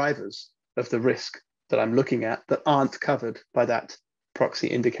other drivers of the risk that I'm looking at that aren't covered by that proxy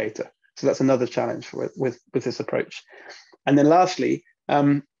indicator. So that's another challenge with this approach. And then lastly,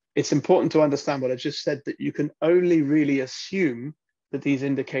 it's important to understand what I just said, that you can only really assume that these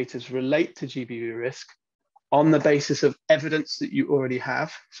indicators relate to GBV risk on the basis of evidence that you already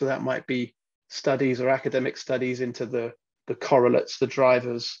have. So that might be studies or academic studies into the correlates, the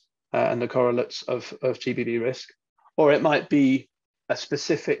drivers, and the correlates of GBV risk. Or it might be a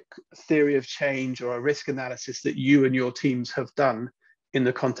specific theory of change or a risk analysis that you and your teams have done in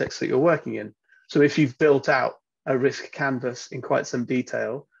the context that you're working in. So if you've built out a risk canvas in quite some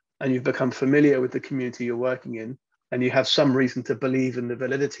detail, and you've become familiar with the community you're working in, and you have some reason to believe in the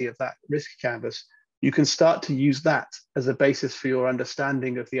validity of that risk canvas, you can start to use that as a basis for your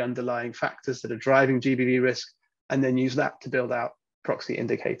understanding of the underlying factors that are driving GBV risk, and then use that to build out proxy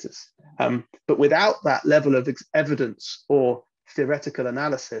indicators. But without that level of evidence or theoretical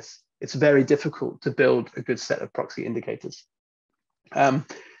analysis, it's very difficult to build a good set of proxy indicators.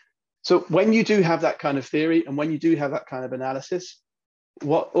 So when you do have that kind of theory, and when you do have that kind of analysis,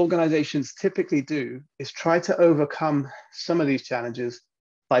 what organizations typically do is try to overcome some of these challenges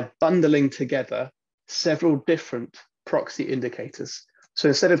by bundling together several different proxy indicators. So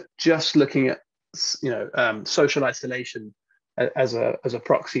instead of just looking at social isolation as a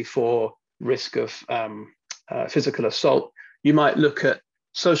proxy for risk of physical assault, you might look at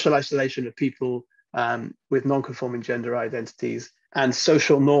social isolation of people with non-conforming gender identities and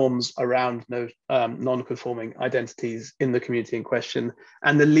social norms around non-conforming identities in the community in question,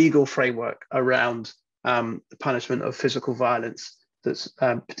 and the legal framework around the punishment of physical violence that's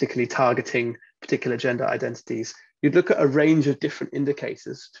particularly targeting particular gender identities. You'd look at a range of different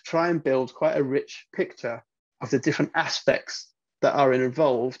indicators to try and build quite a rich picture of the different aspects that are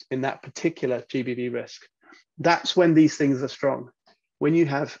involved in that particular GBV risk. That's when these things are strong. When you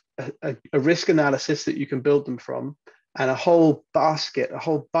have a risk analysis that you can build them from, and a whole basket, a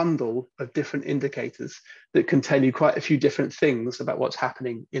whole bundle of different indicators that can tell you quite a few different things about what's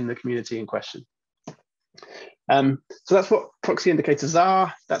happening in the community in question. So that's what proxy indicators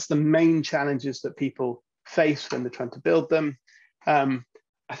are. That's the main challenges that people face when they're trying to build them.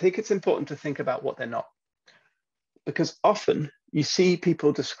 I think it's important to think about what they're not, because often you see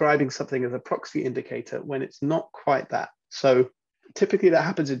people describing something as a proxy indicator when it's not quite that. So typically that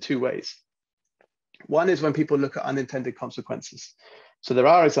happens in two ways. One is when people look at unintended consequences. So there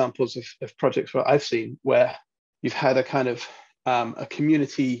are examples of projects where I've seen where you've had a kind of a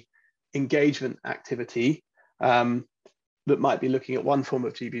community engagement activity that might be looking at one form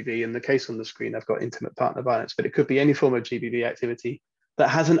of GBV. In the case on the screen, I've got intimate partner violence, but it could be any form of GBV activity that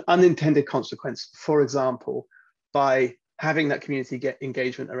has an unintended consequence. For example, by having that community get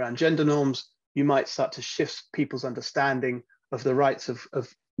engagement around gender norms, you might start to shift people's understanding of the rights of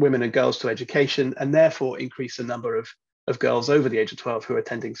women and girls to education, and therefore increase the number of girls over the age of 12 who are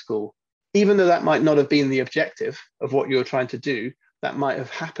attending school. Even though that might not have been the objective of what you're trying to do, that might have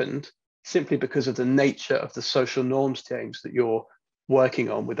happened simply because of the nature of the social norms change that you're working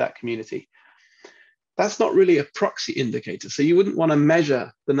on with that community. That's not really a proxy indicator. So you wouldn't want to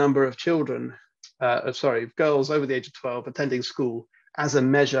measure the number of children, girls over the age of 12 attending school as a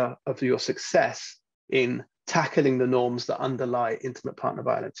measure of your success in tackling the norms that underlie intimate partner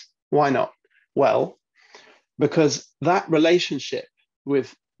violence. Why not? Well, because that relationship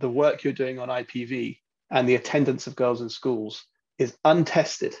with the work you're doing on IPV and the attendance of girls in schools is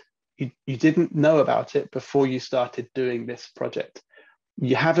untested. You didn't know about it before you started doing this project.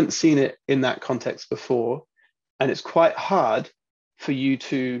 You haven't seen it in that context before, and it's quite hard for you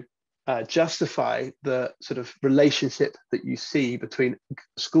to justify the sort of relationship that you see between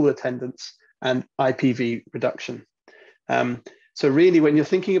school attendance and IPV reduction. So really, when you're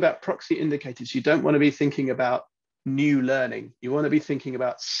thinking about proxy indicators, you don't want to be thinking about new learning. You want to be thinking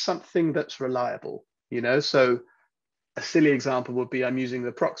about something that's reliable, you know? So a silly example would be I'm using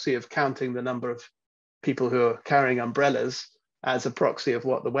the proxy of counting the number of people who are carrying umbrellas as a proxy of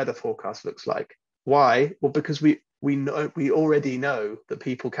what the weather forecast looks like. Why? Well, because we already know that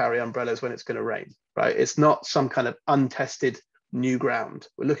people carry umbrellas when it's going to rain, right? It's not some kind of untested new ground.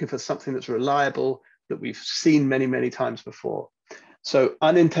 We're looking for something that's reliable, that we've seen many, many times before. So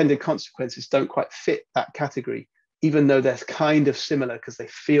unintended consequences don't quite fit that category, even though they're kind of similar because they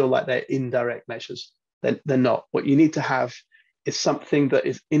feel like they're indirect measures. They're not. What you need to have is something that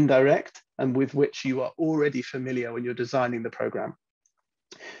is indirect and with which you are already familiar when you're designing the program.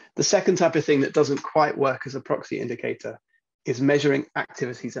 The second type of thing that doesn't quite work as a proxy indicator is measuring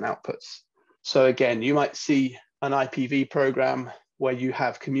activities and outputs. So again, you might see an IPV program where you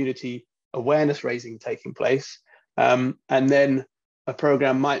have community awareness raising taking place, and then a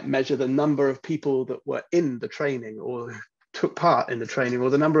program might measure the number of people that were in the training or took part in the training,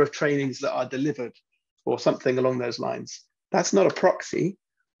 or the number of trainings that are delivered, or something along those lines. That's not a proxy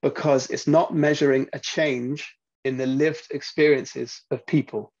because it's not measuring a change in the lived experiences of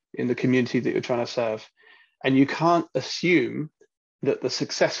people in the community that you're trying to serve. And you can't assume that the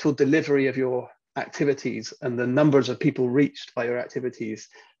successful delivery of your activities and the numbers of people reached by your activities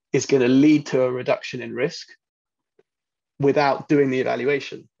is going to lead to a reduction in risk without doing the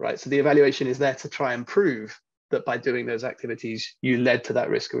evaluation, right? So the evaluation is there to try and prove that by doing those activities, you led to that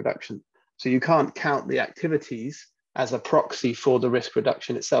risk reduction. So you can't count the activities as a proxy for the risk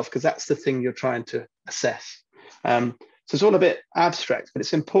reduction itself, because that's the thing you're trying to assess. So it's all a bit abstract, but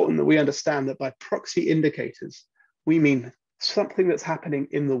it's important that we understand that by proxy indicators, we mean something that's happening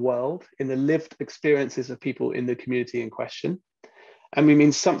in the world, in the lived experiences of people in the community in question. And we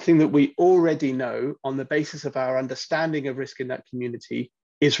mean something that we already know on the basis of our understanding of risk in that community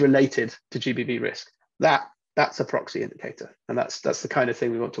is related to GBV risk. That's a proxy indicator. And that's the kind of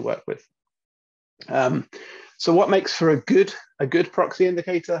thing we want to work with. So what makes for a good proxy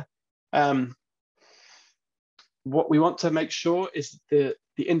indicator? What we want to make sure is the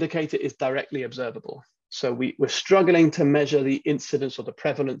indicator is directly observable. So we're struggling to measure the incidence or the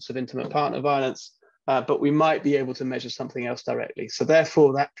prevalence of intimate partner violence, but we might be able to measure something else directly. So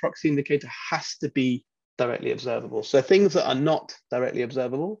therefore, that proxy indicator has to be directly observable. So things that are not directly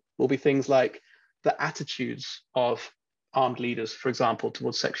observable will be things like the attitudes of armed leaders, for example,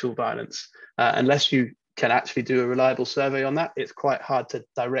 towards sexual violence. Unless you can actually do a reliable survey on that, it's quite hard to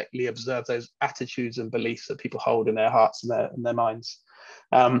directly observe those attitudes and beliefs that people hold in their hearts and their minds.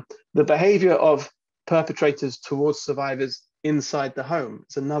 The behavior of perpetrators towards survivors inside the home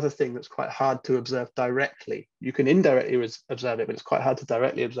is another thing that's quite hard to observe directly. You can indirectly observe it, but it's quite hard to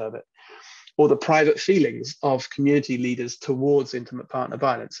directly observe it. Or the private feelings of community leaders towards intimate partner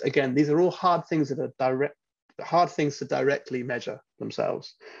violence. Again, these are all hard things that are hard things to directly measure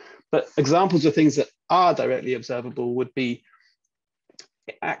themselves. But examples of things that are directly observable would be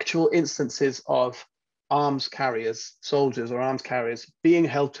actual instances of arms carriers, soldiers or arms carriers being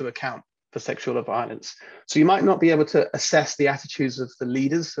held to account for sexual violence. So you might not be able to assess the attitudes of the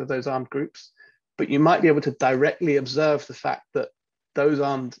leaders of those armed groups, but you might be able to directly observe the fact that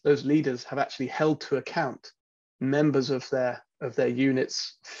those leaders have actually held to account members of their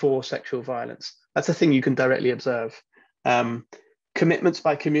units for sexual violence. That's a thing you can directly observe. Commitments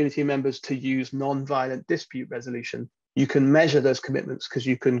by community members to use non-violent dispute resolution. You can measure those commitments because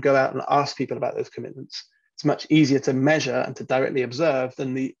you can go out and ask people about those commitments. It's much easier to measure and to directly observe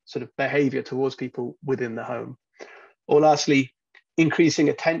than the sort of behavior towards people within the home. Or lastly, increasing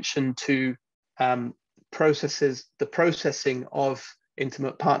attention to the processing of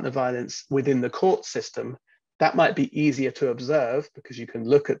intimate partner violence within the court system. That might be easier to observe because you can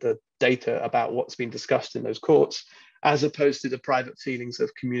look at the data about what's been discussed in those courts, as opposed to the private feelings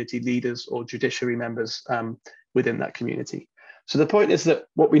of community leaders or judiciary members within that community. So the point is that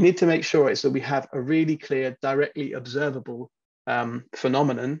what we need to make sure is that we have a really clear, directly observable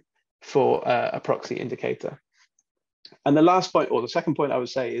phenomenon for a proxy indicator. And the last point, or the second point I would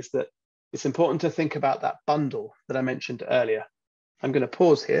say, is that it's important to think about that bundle that I mentioned earlier. I'm going to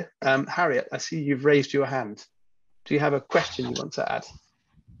pause here. Harriet, I see you've raised your hand. Do you have a question you want to add?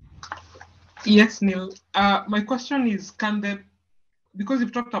 Yes, Neil. My question is, because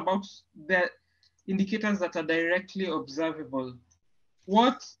you've talked about the indicators that are directly observable,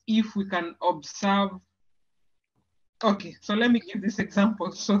 what if we can observe? Okay, so let me give this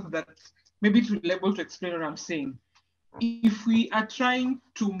example so that maybe to be able to explain what I'm saying. If we are trying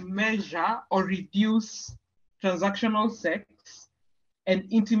to measure or reduce transactional sex and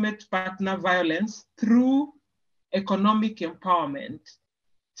intimate partner violence through economic empowerment,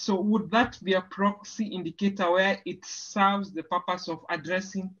 so would that be a proxy indicator where it serves the purpose of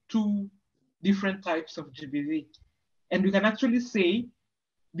addressing two different types of GBV? And we can actually say,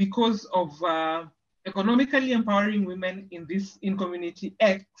 because of economically empowering women in community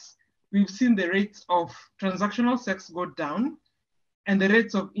X, we've seen the rates of transactional sex go down and the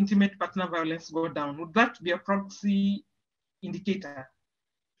rates of intimate partner violence go down. Would that be a proxy indicator?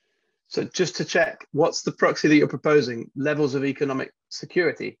 So just to check, what's the proxy that you're proposing? Levels of economic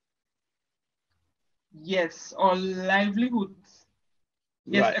security? Yes, or livelihoods.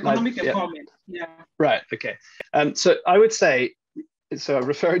 Yes, Right, economic empowerment. Yeah. Right, okay. So I would say, so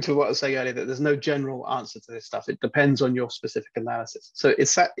referring to what I was saying earlier, that there's no general answer to this stuff. It depends on your specific analysis. So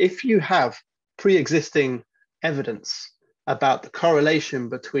it's that if you have pre-existing evidence about the correlation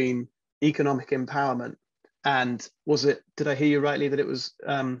between economic empowerment and did I hear you rightly that it was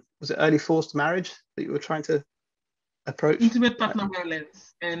it early forced marriage that you were trying to approach? Intimate partner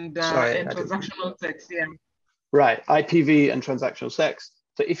violence and transactional sex, yeah. Right, IPV and transactional sex.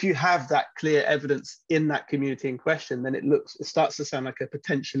 So if you have that clear evidence in that community in question, then it starts to sound like a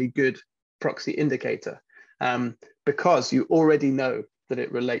potentially good proxy indicator, because you already know that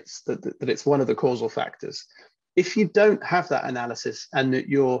it relates, that it's one of the causal factors. If you don't have that analysis and that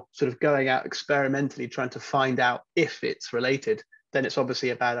you're sort of going out experimentally trying to find out if it's related, then it's obviously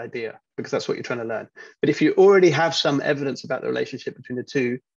a bad idea, because that's what you're trying to learn. But if you already have some evidence about the relationship between the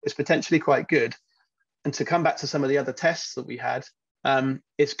two, it's potentially quite good. And to come back to some of the other tests that we had,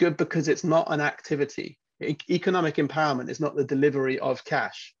 it's good because it's not an activity. Economic empowerment is not the delivery of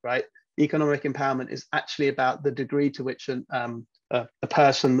cash, right? Economic empowerment is actually about the degree to which a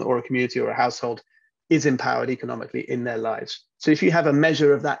person or a community or a household is empowered economically in their lives. So if you have a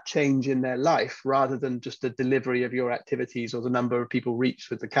measure of that change in their life, rather than just the delivery of your activities or the number of people reached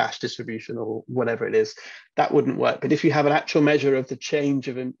with the cash distribution or whatever it is, that wouldn't work. But if you have an actual measure of the change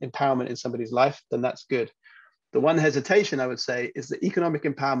of empowerment in somebody's life, then that's good. The one hesitation I would say is that economic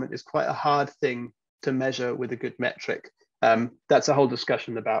empowerment is quite a hard thing to measure with a good metric. That's a whole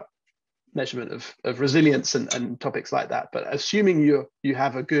discussion about measurement of resilience and topics like that. But assuming you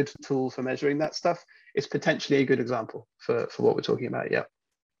have a good tool for measuring that stuff, it's potentially a good example for what we're talking about. Yeah.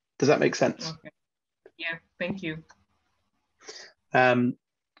 Does that make sense? Okay. Yeah, thank you.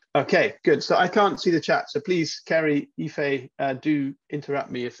 Okay, good. So I can't see the chat. So please, Kerry, Ife, do interrupt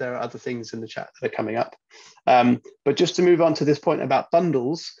me if there are other things in the chat that are coming up. But just to move on to this point about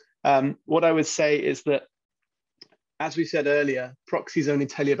bundles, what I would say is that, as we said earlier, proxies only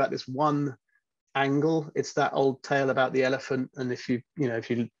tell you about this one angle. It's that old tale about the elephant. And if you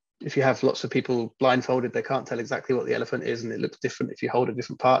have lots of people blindfolded, they can't tell exactly what the elephant is, and it looks different if you hold a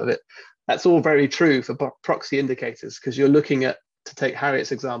different part of it. That's all very true for proxy indicators, because you're looking at, to take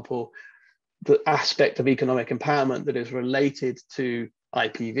Harriet's example, the aspect of economic empowerment that is related to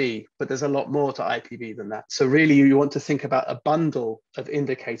IPV, but there's a lot more to IPV than that. So really you want to think about a bundle of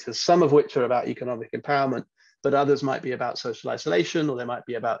indicators, some of which are about economic empowerment, but others might be about social isolation, or they might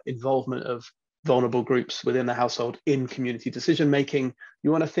be about involvement of vulnerable groups within the household in community decision-making.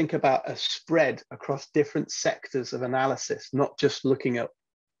 You want to think about a spread across different sectors of analysis, not just looking at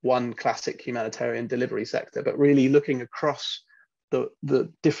one classic humanitarian delivery sector, but really looking across the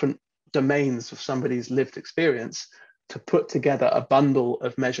different domains of somebody's lived experience to put together a bundle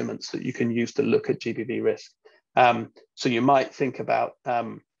of measurements that you can use to look at GBV risk. So you might think about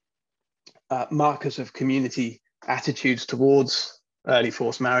markers of community attitudes towards early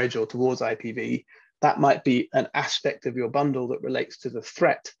forced marriage or towards IPV. That might be an aspect of your bundle that relates to the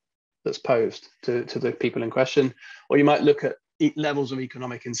threat that's posed to the people in question. Or you might look at levels of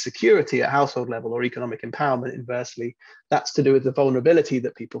economic insecurity at household level, or economic empowerment inversely. That's to do with the vulnerability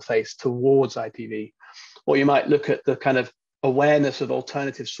that people face towards IPV. Or you might look at the kind of awareness of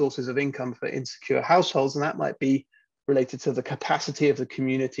alternative sources of income for insecure households, and that might be related to the capacity of the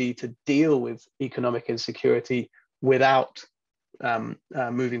community to deal with economic insecurity without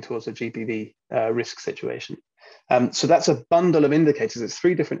moving towards a GPV risk situation. So that's a bundle of indicators. It's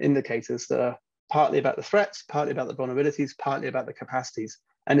 3 different indicators that are partly about the threats, partly about the vulnerabilities, partly about the capacities.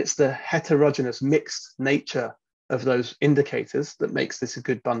 And it's the heterogeneous, mixed nature of those indicators that makes this a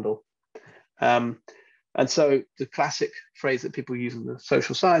good bundle. And so the classic phrase that people use in the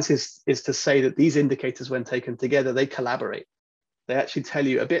social sciences is to say that these indicators, when taken together, they collaborate. They actually tell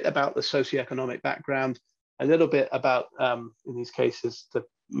you a bit about the socioeconomic background, a little bit about, in these cases,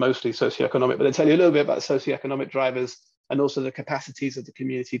 mostly socioeconomic, but they tell you a little bit about socioeconomic drivers and also the capacities of the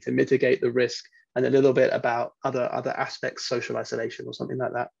community to mitigate the risk, and a little bit about other aspects, social isolation or something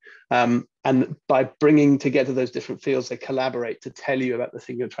like that. And by bringing together those different fields, they collaborate to tell you about the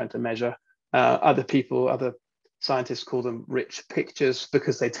thing you're trying to measure. Other scientists call them rich pictures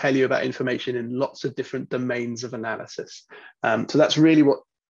because they tell you about information in lots of different domains of analysis. So that's really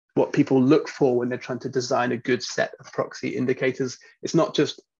what people look for when they're trying to design a good set of proxy indicators. It's not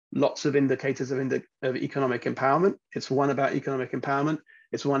just lots of indicators of economic empowerment. It's one about economic empowerment.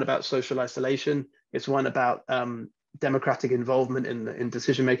 It's one about social isolation. It's one about democratic involvement in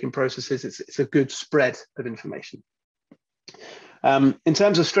decision-making processes. It's a good spread of information. In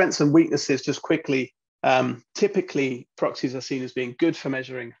terms of strengths and weaknesses, just quickly, typically proxies are seen as being good for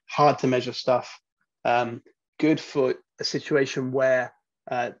measuring hard to measure stuff, good for a situation where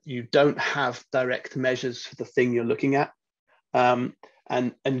you don't have direct measures for the thing you're looking at,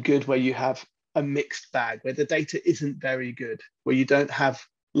 and good where you have a mixed bag, where the data isn't very good, where you don't have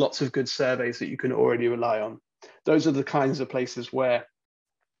lots of good surveys that you can already rely on. Those are the kinds of places where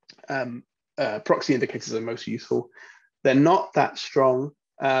proxy indicators are most useful. They're not that strong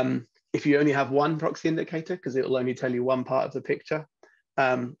if you only have one proxy indicator, because it will only tell you one part of the picture.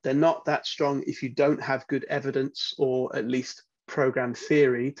 They're not that strong if you don't have good evidence, or at least program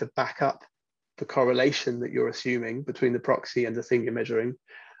theory to back up the correlation that you're assuming between the proxy and the thing you're measuring.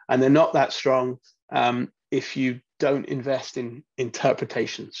 And they're not that strong if you don't invest in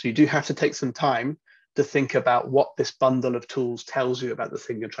interpretation. So you do have to take some time to think about what this bundle of tools tells you about the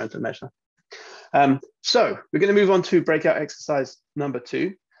thing you're trying to measure. So we're going to move on to breakout exercise number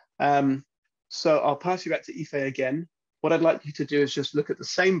 2. So I'll pass you back to Ife again. What I'd like you to do is just look at the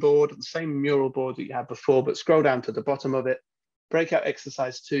same board, the same mural board that you had before, but scroll down to the bottom of it. Breakout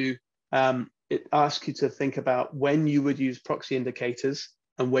exercise 2, it asks you to think about when you would use proxy indicators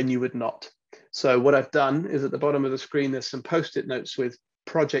and when you would not. So what I've done is at the bottom of the screen, there's some post-it notes with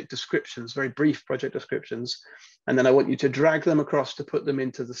project descriptions, very brief project descriptions. And then I want you to drag them across to put them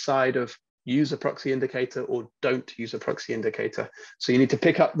into the side of use a proxy indicator or don't use a proxy indicator. So you need to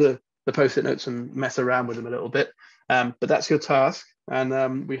pick up the post-it notes and mess around with them a little bit. But that's your task.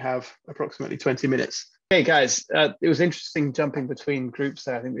 And we have approximately 20 minutes. Hey guys, it was interesting jumping between groups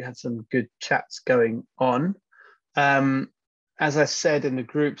there. I think we had some good chats going on. As I said in the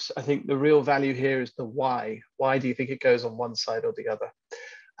groups, I think the real value here is the why. Why do you think it goes on one side or the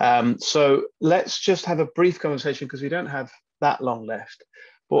other? So let's just have a brief conversation because we don't have that long left.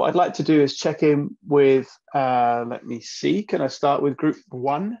 But what I'd like to do is check in with, let me see, can I start with group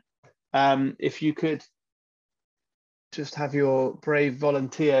 1? If you could just have your brave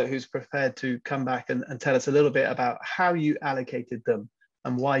volunteer who's prepared to come back and tell us a little bit about how you allocated them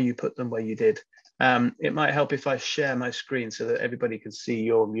and why you put them where you did. It might help if I share my screen so that everybody can see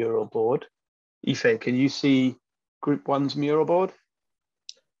your mural board. Ife, can you see group 1's mural board?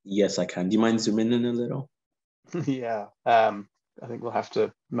 Yes, I can. Do you mind zooming in a little? Yeah, I think we'll have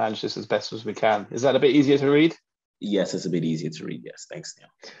to manage this as best as we can. Is that a bit easier to read? Yes, it's a bit easier to read. Yes, thanks, Neil.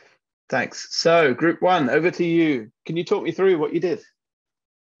 Thanks. So group 1, over to you. Can you talk me through what you did?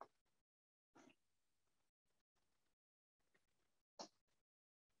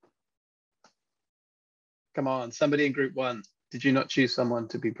 Come on, somebody in group 1. Did you not choose someone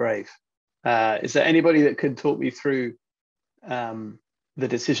to be brave? Is there anybody that could talk me through the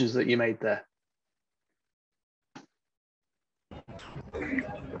decisions that you made there?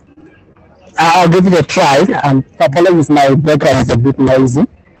 I'll give it a try. Apologies, my background is a bit noisy.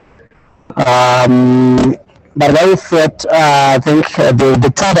 But I thought, I think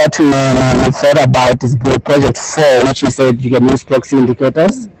the tab that we thought about is the project 4, which we said you can use proxy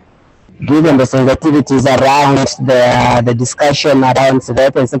indicators. Given the sensitivities around the discussion around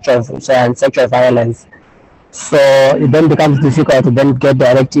and sexual violence. So it then becomes difficult to then get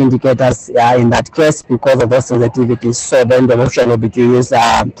direct indicators in that case because of those sensitivities. So then the option will be to use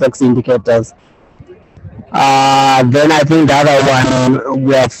proxy indicators. Then I think the other one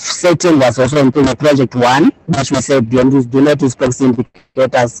we have setting was also in project 1, which we said do not use proxy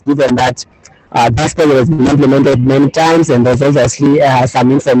indicators, given that this project has been implemented many times, and there's obviously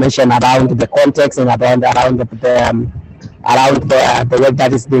some information around the context and around around the work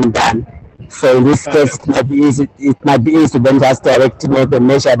that is being done. So in this case, it might be easy. It might be easy to then just direct, maybe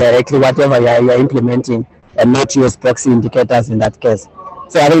measure directly whatever you're implementing, and not use proxy indicators in that case.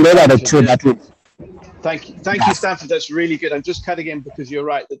 So I think those are the two that we. Thank you, Stanford. That's really good. I'm just cutting in because you're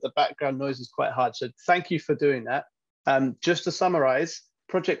right that the background noise is quite hard. So thank you for doing that. Just to summarize,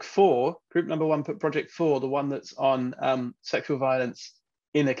 Project 4, group number 1 put Project 4, the one that's on sexual violence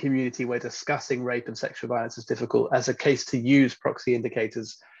in a community where discussing rape and sexual violence is difficult, as a case to use proxy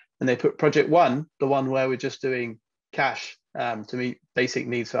indicators. And they put Project 1, the one where we're just doing cash to meet basic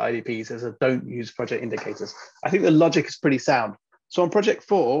needs for IDPs, as a don't use project indicators. I think the logic is pretty sound. So on Project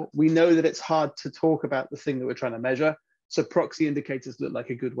 4, we know that it's hard to talk about the thing that we're trying to measure. So proxy indicators look like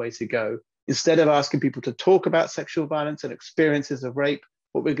a good way to go. Instead of asking people to talk about sexual violence and experiences of rape,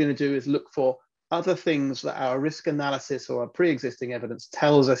 what we're going to do is look for other things that our risk analysis or our pre-existing evidence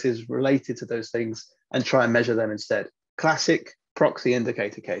tells us is related to those things and try and measure them instead. Classic proxy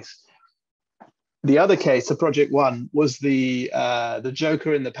indicator case. The other case, the Project 1, was the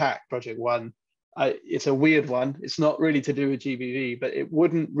Joker in the pack, Project 1. It's a weird one. It's not really to do with GBV, but it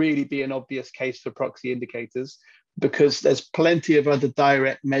wouldn't really be an obvious case for proxy indicators because there's plenty of other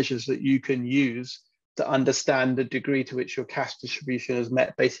direct measures that you can use to understand the degree to which your cash distribution has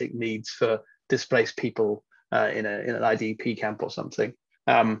met basic needs for displaced people in an IDP camp or something.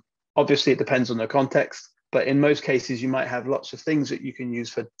 Obviously, it depends on the context, but in most cases, you might have lots of things that you can use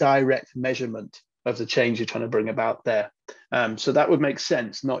for direct measurement of the change you're trying to bring about there. So that would make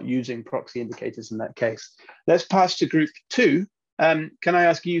sense, not using proxy indicators in that case. Let's pass to group 2. Can I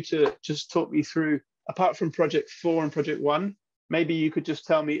ask you to just talk me through, apart from Project 4 and Project 1, maybe you could just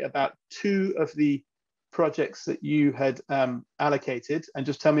tell me about 2 of the projects that you had allocated and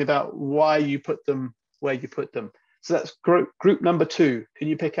just tell me about why you put them where you put them. So that's group number 2. Can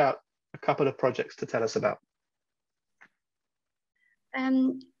you pick out a couple of projects to tell us about?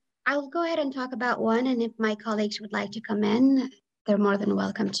 I'll go ahead and talk about one, and if my colleagues would like to come in, they're more than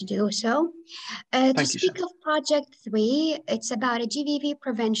welcome to do so. To speak of Project 3, it's about a GBV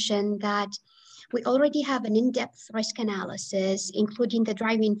prevention that we already have an in-depth risk analysis, including the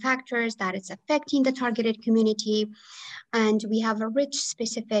driving factors that it's affecting the targeted community, and we have a rich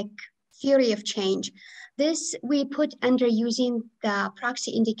specific theory of change. This we put under using the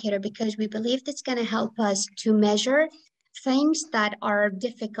proxy indicator because we believe that's going to help us to measure things that are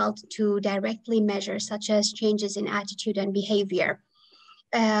difficult to directly measure, such as changes in attitude and behavior.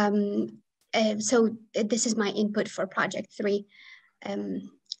 So this is my input for Project 3.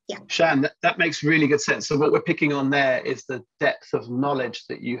 Yeah. Shan, that makes really good sense. So what we're picking on there is the depth of knowledge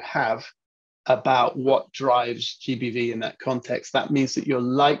that you have about what drives GBV in that context. That means that you're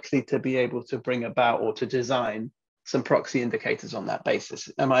likely to be able to bring about or to design some proxy indicators on that basis.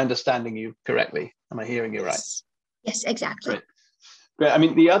 Am I understanding you correctly? Am I hearing you right? Yes, exactly. Great. I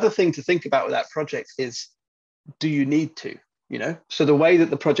mean, the other thing to think about with that project is, do you need to? You know, so the way that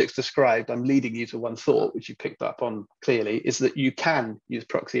the project's described, I'm leading you to one thought, which you picked up on clearly, is that you can use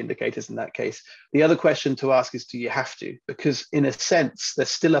proxy indicators in that case. The other question to ask is, do you have to? Because in a sense, there's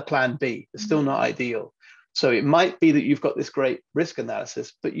still a plan B. It's still not ideal. So it might be that you've got this great risk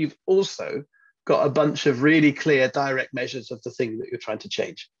analysis, but you've also got a bunch of really clear direct measures of the thing that you're trying to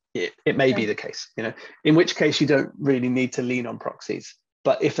change. It may be the case, you know, in which case you don't really need to lean on proxies.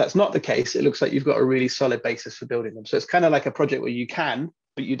 But if that's not the case, it looks like you've got a really solid basis for building them. So it's kind of like a project where you can,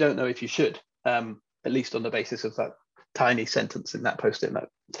 but you don't know if you should, at least on the basis of that tiny sentence in that post-it note.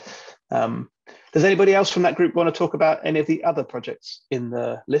 Does anybody else from that group want to talk about any of the other projects in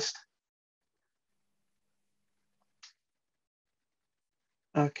the list?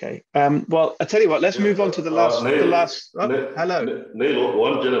 Okay. Well, I tell you what, let's move on to the last. Hello. Neil,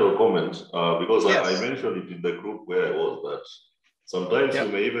 one general comment, because I mentioned it in the group where I was, that sometimes you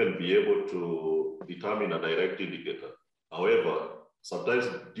may even be able to determine a direct indicator. However, sometimes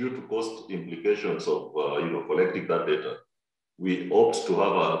due to cost implications of collecting that data, we opt to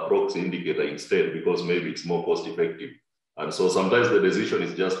have a proxy indicator instead because maybe it's more cost effective. And so sometimes the decision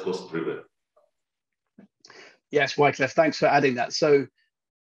is just cost driven. Yes, Wycliffe, thanks for adding that. So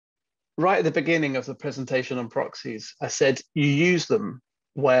right at the beginning of the presentation on proxies, I said you use them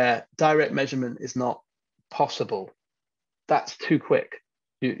where direct measurement is not possible. That's too quick.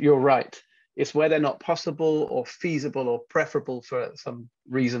 You're right. It's where they're not possible or feasible or preferable for some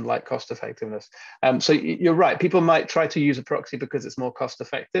reason like cost effectiveness. So you're right. People might try to use a proxy because it's more cost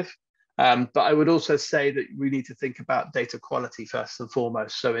effective. But I would also say that we need to think about data quality first and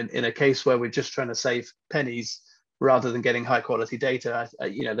foremost. So in a case where we're just trying to save pennies rather than getting high quality data,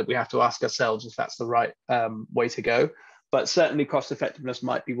 that we have to ask ourselves if that's the right way to go. But certainly cost effectiveness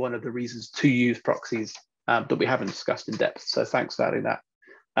might be one of the reasons to use proxies that we haven't discussed in depth. So thanks for adding that.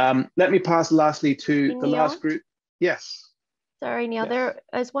 Let me pass lastly to the last group. Yes. Sorry, Neil, yes. There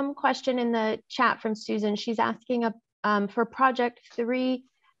is one question in the chat from Susan. She's asking for project 3,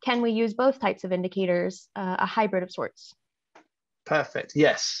 can we use both types of indicators, a hybrid of sorts? Perfect,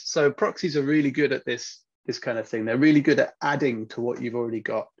 yes. So proxies are really good at this kind of thing. They're really good at adding to what you've already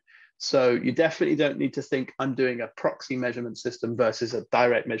got. So you definitely don't need to think I'm doing a proxy measurement system versus a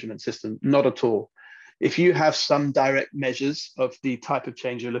direct measurement system, not at all. If you have some direct measures of the type of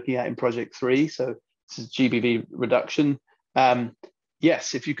change you're looking at in project 3, so this is GBV reduction,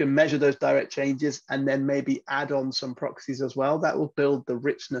 yes, if you can measure those direct changes and then maybe add on some proxies as well, that will build the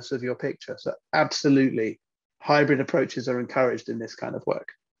richness of your picture. So absolutely, hybrid approaches are encouraged in this kind of work.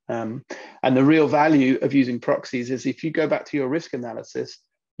 And the real value of using proxies is if you go back to your risk analysis,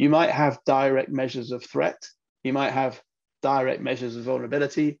 you might have direct measures of threat, you might have direct measures of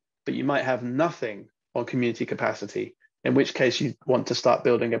vulnerability, but you might have nothing on community capacity, in which case you want to start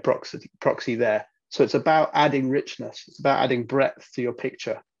building a proxy there. So it's about adding richness, it's about adding breadth to your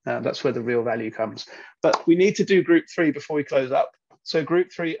picture. That's where the real value comes. But we need to do group 3 before we close up. So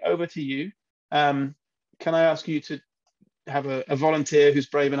group 3, over to you. Can I ask you to have a volunteer who's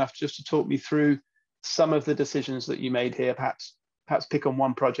brave enough just to talk me through some of the decisions that you made here, perhaps pick on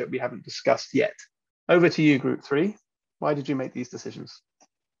one project we haven't discussed yet. Over to you, group 3. Why did you make these decisions?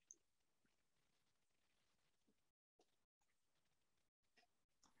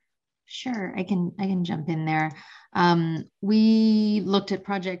 Sure, I can jump in there. We looked at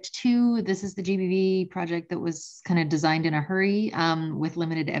project 2. This is the GBV project that was kind of designed in a hurry with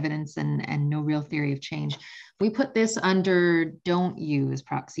limited evidence and no real theory of change. We put this under don't use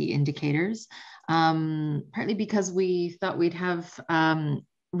proxy indicators, partly because we thought we'd have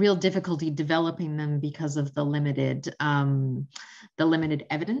real difficulty developing them because of the limited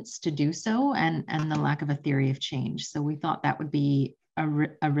evidence to do so and the lack of a theory of change. So we thought that would be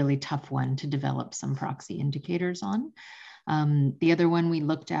a really tough one to develop some proxy indicators on. The other one we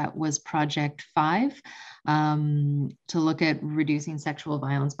looked at was project 5, to look at reducing sexual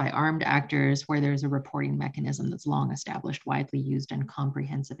violence by armed actors, where there's a reporting mechanism that's long established, widely used, and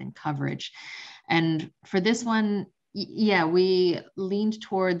comprehensive in coverage. And for this one, yeah, we leaned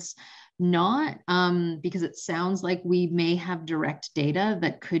towards not, because it sounds like we may have direct data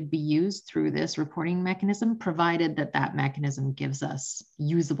that could be used through this reporting mechanism, provided that mechanism gives us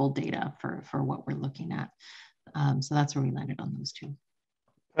usable data for what we're looking at. So that's where we landed on those 2.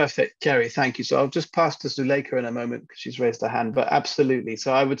 Perfect, Kerry, thank you. So I'll just pass to Zuleika in a moment because she's raised her hand, but absolutely.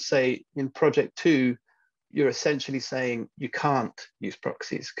 So I would say in project 2, you're essentially saying you can't use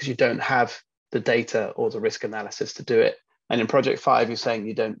proxies because you don't have the data or the risk analysis to do it. And in project 5, you're saying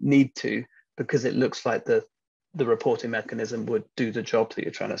you don't need to because it looks like the reporting mechanism would do the job that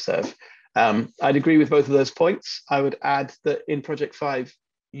you're trying to serve. I'd agree with both of those points. I would add that in project 5,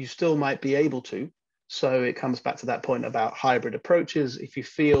 you still might be able to. So it comes back to that point about hybrid approaches. If you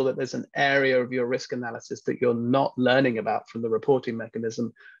feel that there's an area of your risk analysis that you're not learning about from the reporting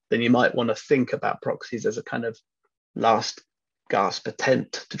mechanism, then you might want to think about proxies as a kind of last gasp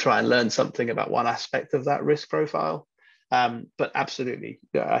attempt to try and learn something about one aspect of that risk profile. But absolutely,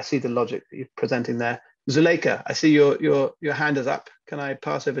 I see the logic that you're presenting there. Zuleika, I see your hand is up. Can I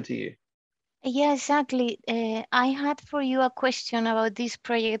pass over to you? Yeah, exactly. I had for you a question about this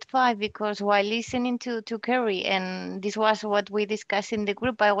project 5, because while listening to Kerry, and this was what we discussed in the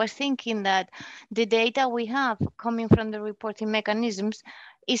group, I was thinking that the data we have coming from the reporting mechanisms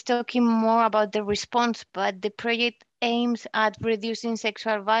is talking more about the response, but the project aims at reducing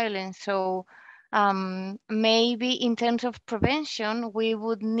sexual violence. So maybe in terms of prevention, we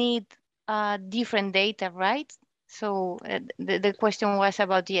would need different data, right? So the question was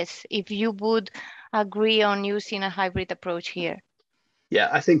about, yes, if you would agree on using a hybrid approach here. Yeah,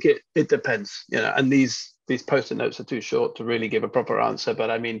 I think it depends, and these post-it notes are too short to really give a proper answer,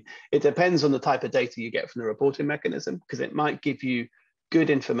 but I mean, it depends on the type of data you get from the reporting mechanism, because it might give you good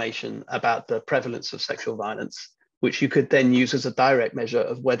information about the prevalence of sexual violence, which you could then use as a direct measure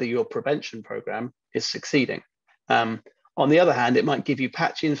of whether your prevention program is succeeding. On the other hand, it might give you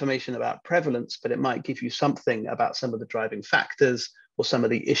patchy information about prevalence, but it might give you something about some of the driving factors or some of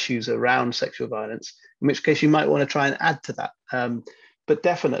the issues around sexual violence, in which case you might want to try and add to that. But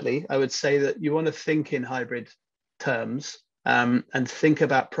definitely, I would say that you want to think in hybrid terms and think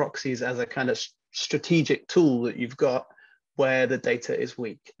about proxies as a kind of strategic tool that you've got where the data is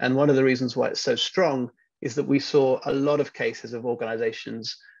weak. And one of the reasons why it's so strong is that we saw a lot of cases of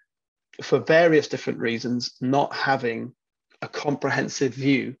organizations, for various different reasons, not having a comprehensive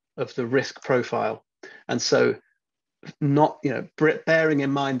view of the risk profile. And so not, bearing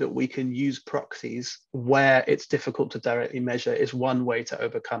in mind that we can use proxies where it's difficult to directly measure is one way to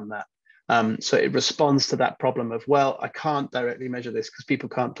overcome that. So it responds to that problem of, well, I can't directly measure this because people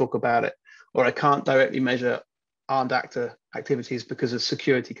can't talk about it, or I can't directly measure armed actor activities because of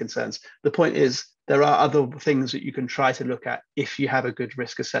security concerns. The point is, there are other things that you can try to look at if you have a good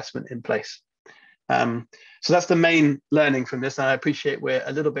risk assessment in place. So that's the main learning from this, and I appreciate we're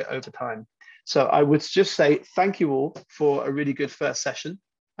a little bit over time. So I would just say thank you all for a really good first session.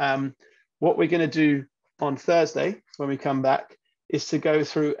 What we're going to do on Thursday when we come back is to go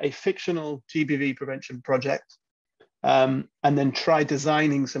through a fictional GBV prevention project, and then try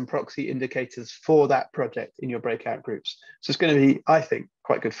designing some proxy indicators for that project in your breakout groups. So it's going to be, I think,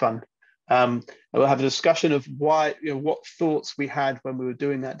 quite good fun. We'll have a discussion of why, what thoughts we had when we were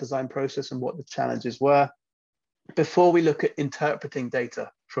doing that design process and what the challenges were before we look at interpreting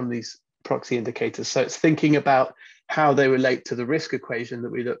data from these proxy indicators. So it's thinking about how they relate to the risk equation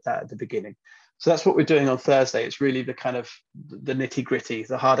that we looked at the beginning. So that's what we're doing on Thursday. It's really the kind of the nitty gritty,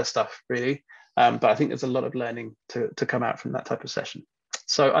 the harder stuff, really. But I think there's a lot of learning to come out from that type of session.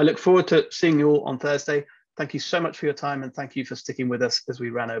 So I look forward to seeing you all on Thursday. Thank you so much for your time, and thank you for sticking with us as we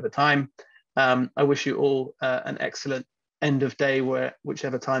ran over time. I wish you all an excellent end of day,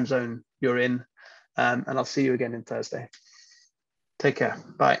 whichever time zone you're in, and I'll see you again on Thursday. Take care.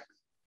 Bye.